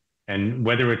yearly. And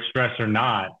whether it's stress or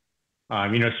not,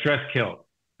 stress kills.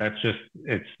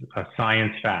 It's a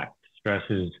science fact. Stress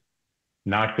is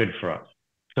not good for us.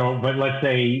 So, but let's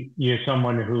say you're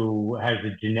someone who has a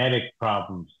genetic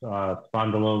problems,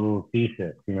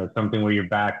 spondylolisthesis, something where your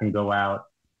back can go out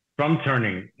from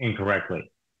turning incorrectly.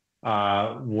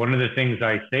 One of the things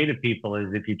I say to people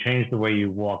is, if you change the way you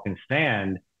walk and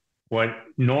stand, what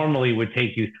normally would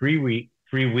take you 3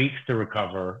 weeks to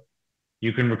recover,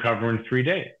 you can recover in 3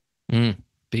 days.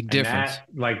 Big difference.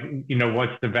 That,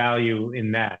 what's the value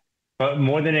in that? But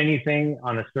more than anything,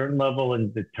 on a certain level,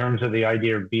 in the terms of the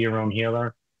idea of be your own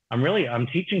healer, I'm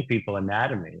teaching people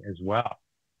anatomy as well.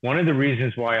 One of the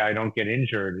reasons why I don't get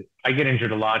injured, I get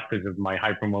injured a lot because of my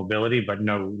hypermobility, but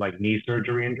no like knee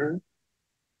surgery injuries.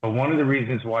 But one of the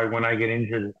reasons why when I get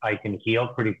injured, I can heal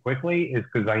pretty quickly is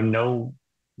because I know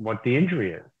what the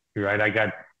injury is, right? I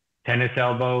got tennis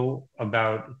elbow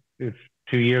about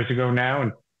 2 years ago now,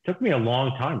 and it took me a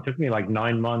long time. It took me like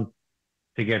 9 months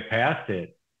to get past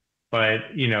it. But,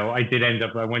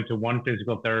 I went to one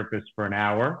physical therapist for an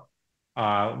hour,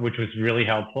 which was really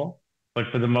helpful. But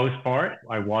for the most part,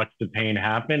 I watched the pain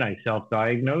happen. I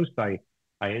self-diagnosed. I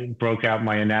broke out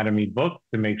my anatomy book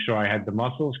to make sure I had the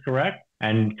muscles correct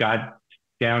and got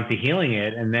down to healing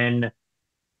it. And then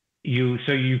you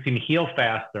can heal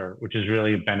faster, which is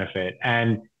really a benefit.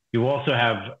 And you also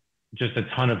have just a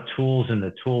ton of tools in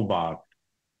the toolbox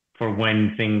for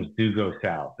when things do go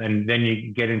south. And then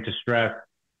you get into stress.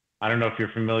 I don't know if you're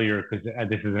familiar, because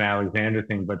this is an Alexander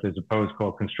thing, but there's a pose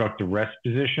called constructive rest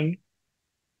position,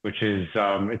 which is,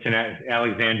 it's an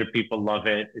Alexander, people love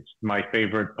it. It's my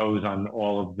favorite pose on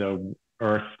all of the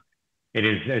earth. It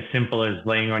is as simple as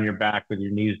laying on your back with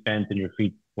your knees bent and your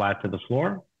feet flat to the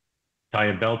floor. Tie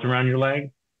a belt around your leg,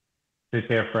 sit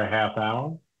there for a half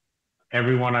hour.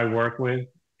 Everyone I work with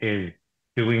is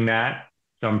doing that.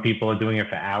 Some people are doing it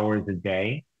for hours a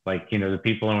day. Like, the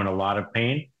people who are in a lot of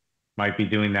pain might be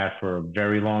doing that for a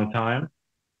very long time.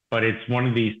 But it's one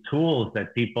of these tools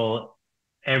that people,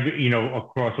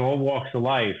 across all walks of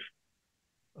life,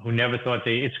 who never thought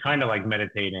it's kind of like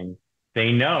meditating.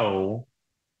 They know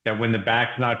that when the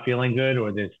back's not feeling good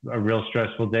or there's a real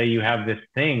stressful day, you have this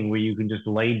thing where you can just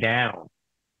lay down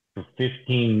for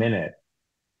 15 minutes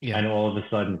and all of a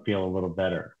sudden feel a little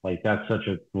better. Like, that's such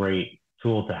a great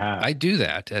tool to have. I do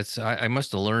that. I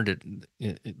must have learned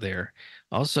it there.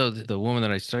 Also, the woman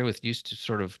that I started with used to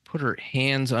sort of put her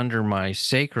hands under my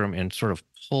sacrum and sort of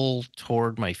pull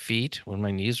toward my feet when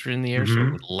my knees were in the air, so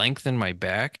it would lengthen my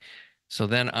back. So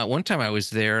then one time I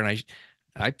was there, and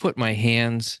I put my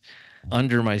hands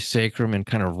under my sacrum and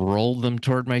kind of rolled them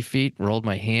toward my feet, rolled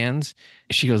my hands.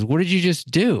 She goes, "What did you just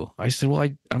do?" I said, "Well,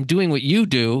 I'm doing what you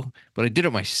do, but I did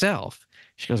it myself."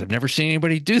 She goes, "I've never seen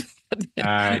anybody do that."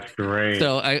 That's great.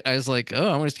 So I was like,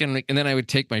 "Oh, I'm just going to," and then I would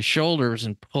take my shoulders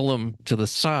and pull them to the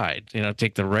side,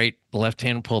 take the left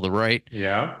hand, pull the right.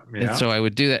 Yeah, And yeah. so I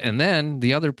would do that. And then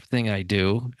the other thing I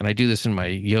do, and I do this in my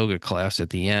yoga class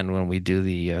at the end when we do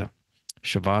the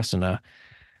Shavasana,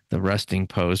 the resting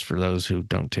pose for those who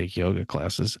don't take yoga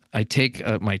classes. I take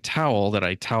my towel that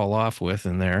I towel off with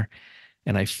in there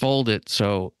and I fold it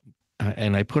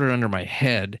and I put it under my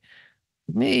head.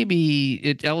 Maybe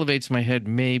it elevates my head,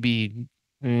 maybe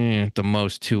the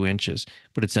most 2 inches,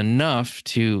 but it's enough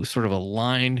to sort of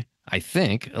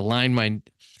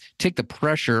take the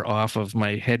pressure off of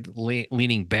my head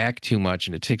leaning back too much,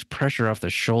 and it takes pressure off the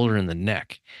shoulder and the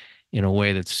neck in a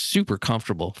way that's super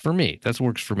comfortable for me. That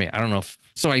works for me. I don't know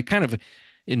so I kind of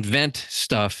invent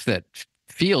stuff that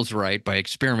feels right by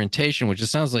experimentation, which it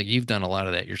sounds like you've done a lot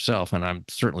of that yourself, and I'm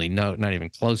certainly not even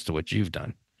close to what you've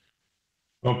done.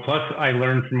 Well, plus I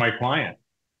learned from my clients.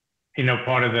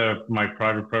 Part of my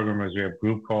private program is we have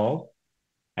group calls,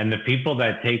 and the people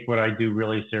that take what I do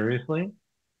really seriously,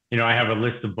 I have a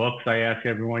list of books I ask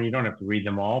everyone. You don't have to read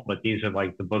them all, but these are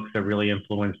like the books that really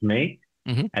influenced me.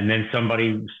 Mm-hmm. And then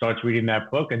somebody starts reading that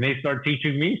book and they start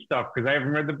teaching me stuff because I haven't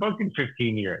read the book in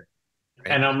 15 years. Right.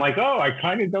 And I'm like, oh, I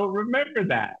kind of don't remember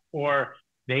that. Or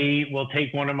they will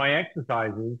take one of my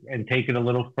exercises and take it a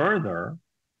little further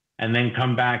and then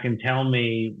come back and tell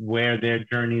me where their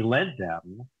journey led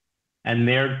them. And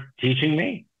they're teaching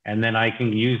me. And then I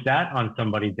can use that on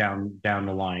somebody down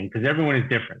the line because everyone is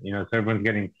different, so everyone's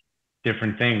getting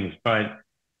different things. But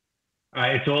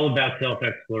it's all about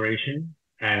self-exploration.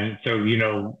 And so,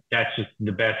 that's just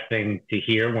the best thing to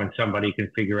hear when somebody can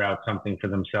figure out something for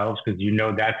themselves, because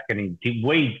that's getting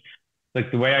way,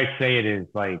 like the way I say it is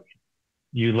like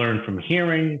you learn from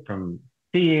hearing, from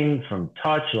seeing, from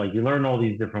touch, like you learn all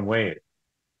these different ways.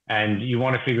 And you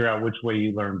want to figure out which way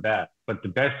you learn best. But the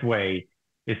best way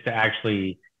is to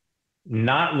actually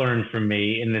not learn from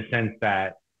me, in the sense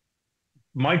that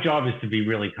my job is to be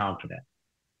really confident,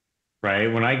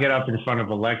 right? When I get up in front of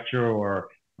a lecture or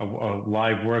a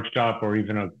live workshop or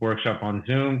even a workshop on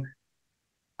Zoom,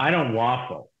 I don't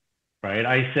waffle, right?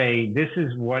 I say, this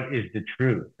is what is the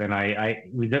truth. And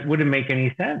that wouldn't make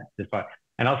any sense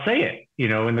and I'll say it,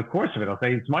 in the course of it, I'll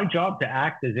say, it's my job to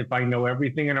act as if I know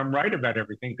everything and I'm right about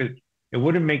everything, because it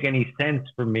wouldn't make any sense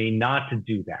for me not to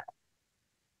do that.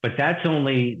 But that's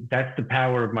the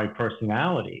power of my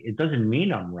personality. It doesn't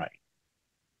mean I'm right.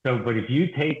 But if you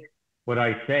take what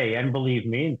I say and believe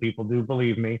me, and people do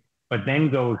believe me, but then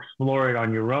go explore it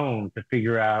on your own to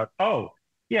figure out, oh,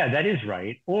 yeah, that is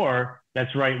right. Or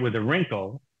that's right with a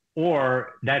wrinkle,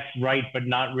 or that's right, but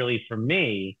not really for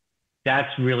me.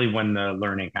 That's really when the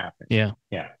learning happens. Yeah.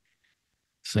 Yeah.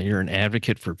 So you're an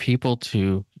advocate for people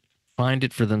to find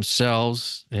it for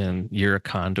themselves, and you're a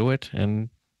conduit, and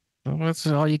that's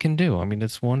all you can do. I mean,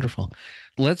 it's wonderful.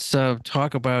 Let's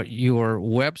talk about your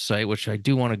website, which I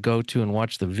do want to go to and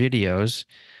watch the videos.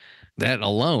 That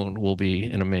alone will be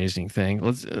an amazing thing.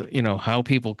 Let's, how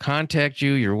people contact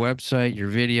you, your website, your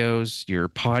videos, your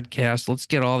podcast. Let's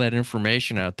get all that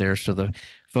information out there so the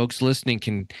folks listening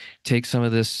can take some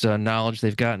of this knowledge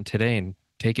they've gotten today and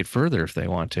take it further if they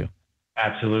want to.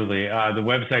 Absolutely. The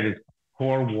website is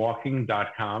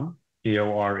corewalking.com,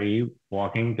 CORE,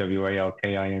 walking,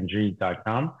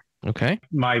 WALKING.com. Okay.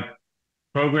 My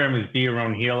program is Be Your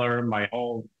Own Healer. My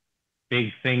whole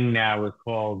big thing now is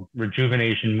called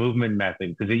Rejuvenation Movement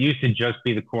Method, because it used to just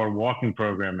be the core walking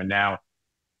program. And now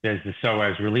there's the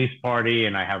SOAS release party,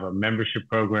 and I have a membership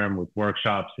program with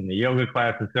workshops in the yoga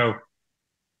classes. So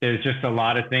there's just a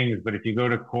lot of things. But if you go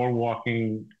to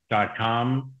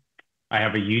corewalking.com, I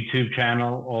have a YouTube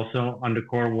channel also under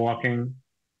Core Walking.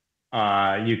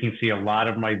 You can see a lot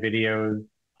of my videos.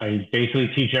 I basically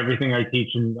teach everything I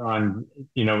teach in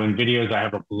videos. I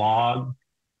have a blog.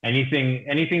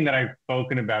 Anything that I've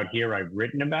spoken about here, I've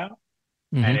written about.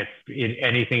 Mm-hmm. And if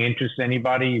anything interests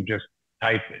anybody, you just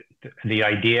type the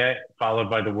idea followed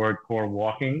by the word Core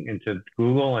Walking into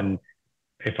Google. And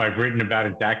if I've written about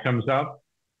it, that comes up.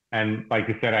 And like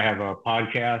I said, I have a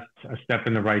podcast, A Step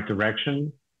in the Right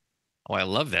Direction. Oh, I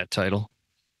love that title.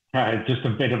 It's just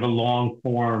a bit of a long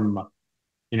form. As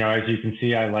you can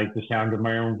see, I like the sound of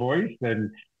my own voice. And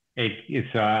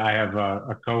I have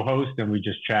a co-host, and we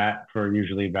just chat for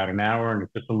usually about an hour. And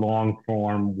it's just a long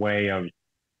form way of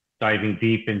diving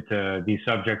deep into these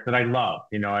subjects that I love.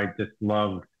 I just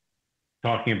love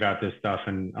talking about this stuff,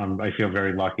 and I feel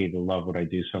very lucky to love what I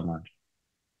do so much.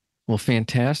 Well,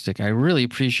 fantastic. I really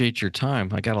appreciate your time.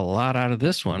 I got a lot out of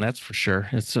this one, that's for sure.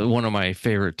 It's one of my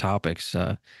favorite topics,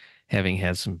 having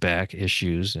had some back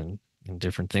issues and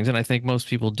different things. And I think most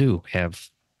people do have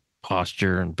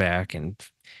posture and back and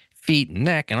feet and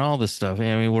neck and all this stuff. I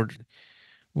mean,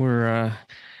 we're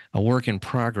a work in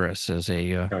progress as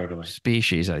a Totally.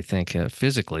 species, I think,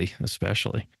 physically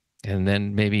especially. And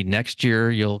then maybe next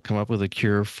year you'll come up with a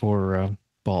cure for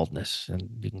baldness, and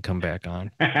you can come back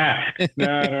on.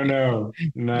 No, I don't know.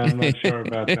 No, I'm not sure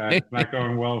about that. It's not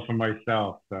going well for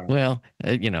myself. So, Well,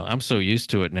 I'm so used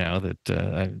to it now that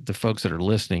the folks that are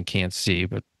listening can't see,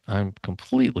 but I'm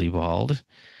completely bald,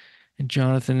 and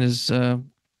Jonathan is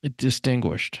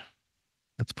distinguished.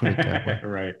 Let's put it that way.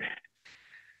 right.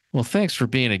 Well, thanks for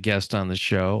being a guest on the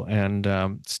show,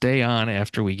 and stay on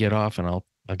after we get off, and I'll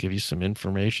give you some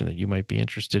information that you might be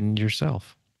interested in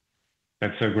yourself.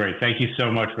 That's so great. Thank you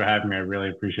so much for having me. I really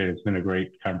appreciate it. It's been a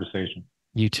great conversation.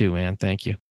 You too, man. Thank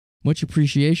you. Much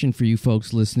appreciation for you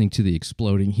folks listening to The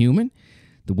Exploding Human.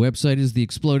 The website is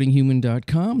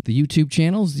theexplodinghuman.com. The YouTube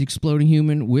channel is The Exploding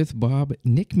Human with Bob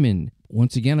Nickman.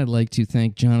 Once again, I'd like to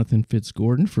thank Jonathan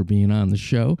Fitzgordon for being on the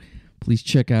show. Please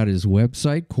check out his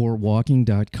website,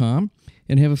 corewalking.com,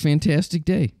 and have a fantastic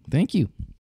day. Thank you.